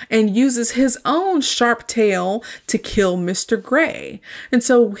 and uses his own sharp tail to kill Mr. Gray. And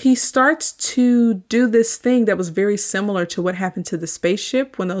so he starts to do this thing that was very similar to what happened to the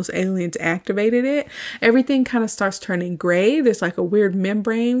spaceship when those aliens activated it. Everything kind of starts turning gray. There's like a weird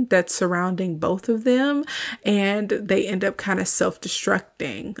membrane that's surrounding both of them, and they end up kind of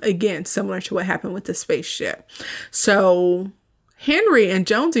self-destructing. Again, similar to what happened with the spaceship. So Henry and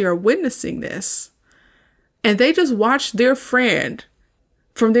Jonesy are witnessing this, and they just watched their friend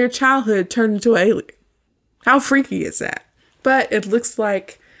from their childhood turn into an alien. How freaky is that? But it looks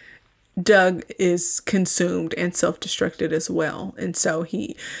like Doug is consumed and self-destructed as well. And so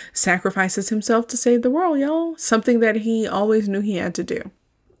he sacrifices himself to save the world, y'all. Something that he always knew he had to do.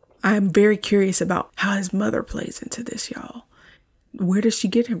 I'm very curious about how his mother plays into this, y'all. Where does she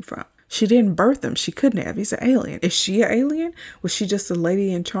get him from? She didn't birth him. She couldn't have. He's an alien. Is she an alien? Was she just a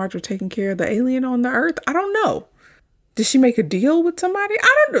lady in charge of taking care of the alien on the earth? I don't know. Did she make a deal with somebody?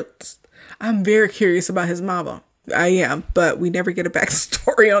 I don't know. I'm very curious about his mama. I am, but we never get a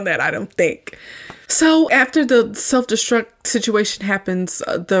backstory on that, I don't think. So after the self-destruct situation happens,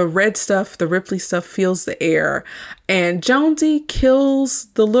 the red stuff, the Ripley stuff fills the air, and Jonesy kills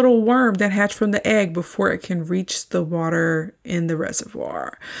the little worm that hatched from the egg before it can reach the water in the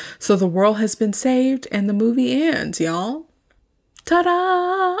reservoir. So the world has been saved and the movie ends, y'all.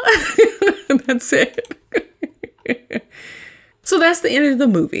 Ta-da! That's it. So that's the end of the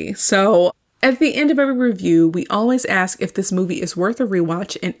movie. So at the end of every review, we always ask if this movie is worth a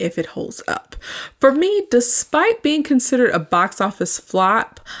rewatch and if it holds up. For me, despite being considered a box office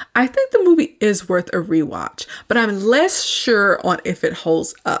flop, I think the movie is worth a rewatch, but I'm less sure on if it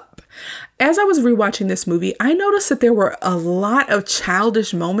holds up. As I was rewatching this movie, I noticed that there were a lot of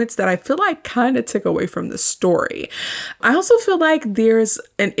childish moments that I feel like kind of took away from the story. I also feel like there's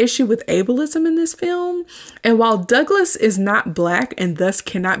an issue with ableism in this film. And while Douglas is not Black and thus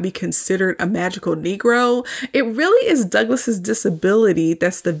cannot be considered a magical Negro, it really is Douglas's disability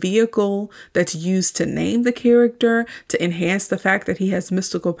that's the vehicle that's used to name the character, to enhance the fact that he has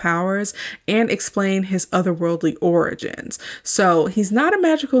mystical powers, and explain his otherworldly origins. So he's not a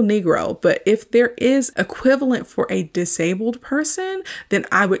magical Negro, but if there is equivalent for a disabled person, then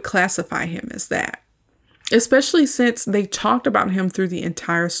I would classify him as that. Especially since they talked about him through the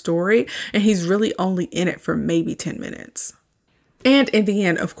entire story and he's really only in it for maybe 10 minutes. And in the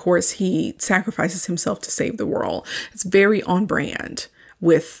end, of course, he sacrifices himself to save the world. It's very on brand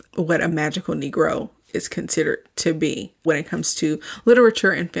with what a magical Negro is considered to be when it comes to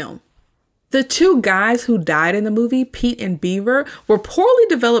literature and film. The two guys who died in the movie, Pete and Beaver, were poorly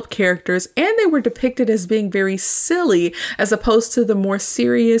developed characters, and they were depicted as being very silly as opposed to the more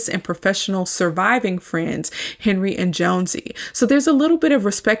serious and professional surviving friends, Henry and Jonesy. So there's a little bit of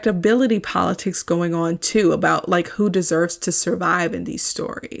respectability politics going on too about like who deserves to survive in these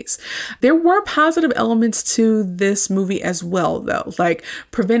stories. There were positive elements to this movie as well, though, like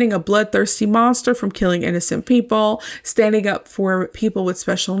preventing a bloodthirsty monster from killing innocent people, standing up for people with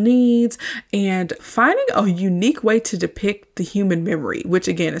special needs, and finding a unique way to depict the human memory, which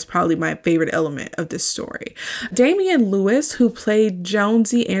again is probably my favorite element of this story. Damian Lewis, who played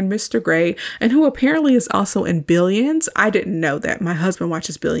Jonesy and Mr. Gray, and who apparently is also in Billions. I didn't know that. My husband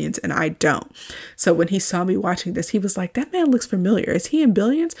watches Billions and I don't. So when he saw me watching this, he was like, that man looks familiar. Is he in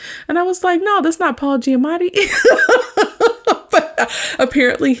Billions? And I was like, no, that's not Paul Giamatti. But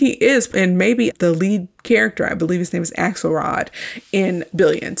apparently he is. And maybe the lead character, I believe his name is Axelrod in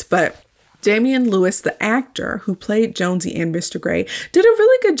Billions. But Damian Lewis, the actor who played Jonesy and Mr. Gray, did a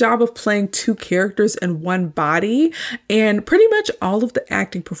really good job of playing two characters in one body, and pretty much all of the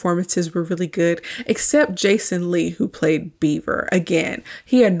acting performances were really good, except Jason Lee, who played Beaver. Again,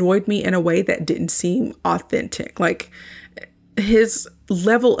 he annoyed me in a way that didn't seem authentic. Like, his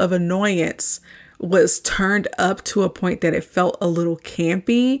level of annoyance was turned up to a point that it felt a little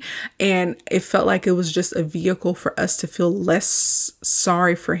campy, and it felt like it was just a vehicle for us to feel less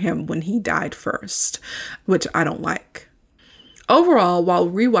sorry for him when he died first, which I don't like. Overall, while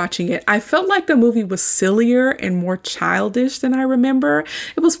rewatching it, I felt like the movie was sillier and more childish than I remember.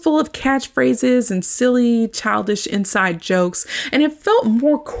 It was full of catchphrases and silly, childish inside jokes, and it felt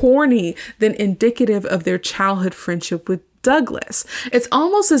more corny than indicative of their childhood friendship with Douglas. It's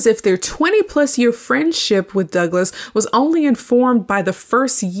almost as if their 20 plus year friendship with Douglas was only informed by the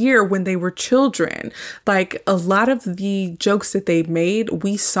first year when they were children. Like, a lot of the jokes that they made,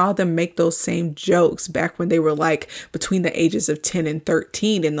 we saw them make those same jokes back when they were like between the ages of 10 and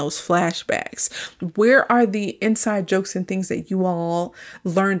 13 in those flashbacks. Where are the inside jokes and things that you all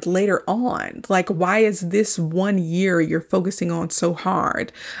learned later on? Like, why is this 1 year you're focusing on so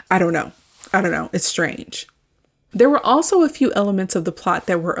hard? I don't know. It's strange. There were also a few elements of the plot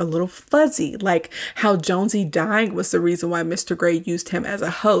that were a little fuzzy, like how Jonesy dying was the reason why Mr. Gray used him as a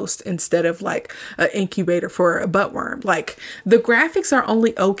host instead of like an incubator for a buttworm. Like, the graphics are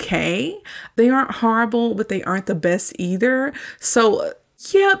only okay. They aren't horrible, but they aren't the best either. So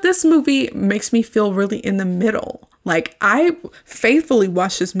yeah, this movie makes me feel really in the middle. Like, I faithfully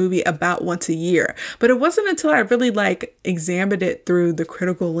watch this movie about once a year, but it wasn't until I really like examined it through the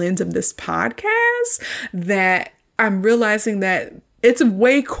critical lens of this podcast that I'm realizing that it's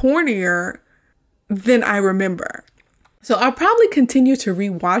way cornier than I remember. So I'll probably continue to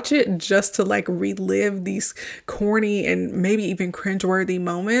rewatch it just to like relive these corny and maybe even cringeworthy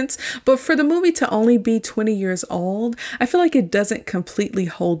moments. But for the movie to only be 20 years old, I feel like it doesn't completely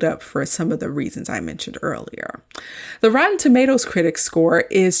hold up for some of the reasons I mentioned earlier. The Rotten Tomatoes critic score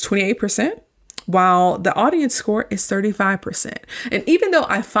is 28%. While the audience score is 35%. And even though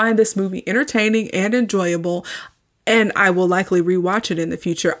I find this movie entertaining and enjoyable, and I will likely rewatch it in the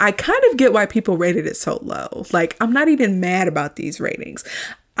future, I kind of get why people rated it so low. Like, I'm not even mad about these ratings.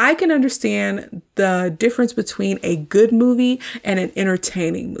 I can understand the difference between a good movie and an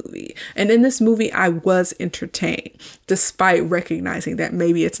entertaining movie. And in this movie, I was entertained, despite recognizing that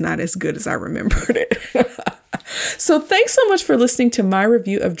maybe it's not as good as I remembered it. So thanks so much for listening to my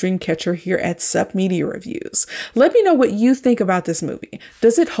review of Dreamcatcher here at Sup Media Reviews. Let me know what you think about this movie.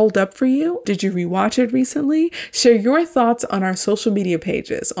 Does it hold up for you? Did you rewatch it recently? Share your thoughts on our social media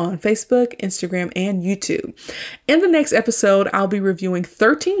pages on Facebook, Instagram, and YouTube. In the next episode, I'll be reviewing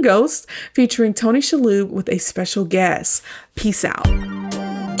 13 Ghosts featuring Tony Shalhoub with a special guest. Peace out.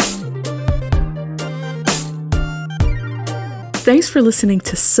 Thanks for listening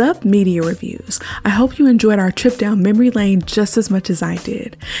to Sup Media Reviews. I hope you enjoyed our trip down memory lane just as much as I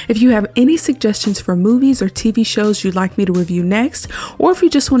did. If you have any suggestions for movies or TV shows you'd like me to review next, or if you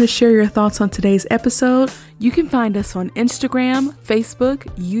just want to share your thoughts on today's episode, you can find us on Instagram, Facebook,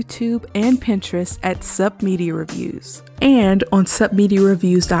 YouTube, and Pinterest at Sup Media Reviews, and on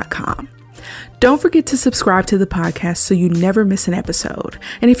supmediareviews.com. Don't forget to subscribe to the podcast so you never miss an episode.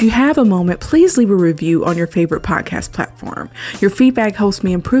 And if you have a moment, please leave a review on your favorite podcast platform. Your feedback helps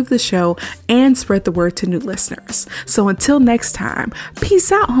me improve the show and spread the word to new listeners. So until next time,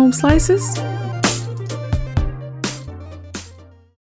 peace out, home slices.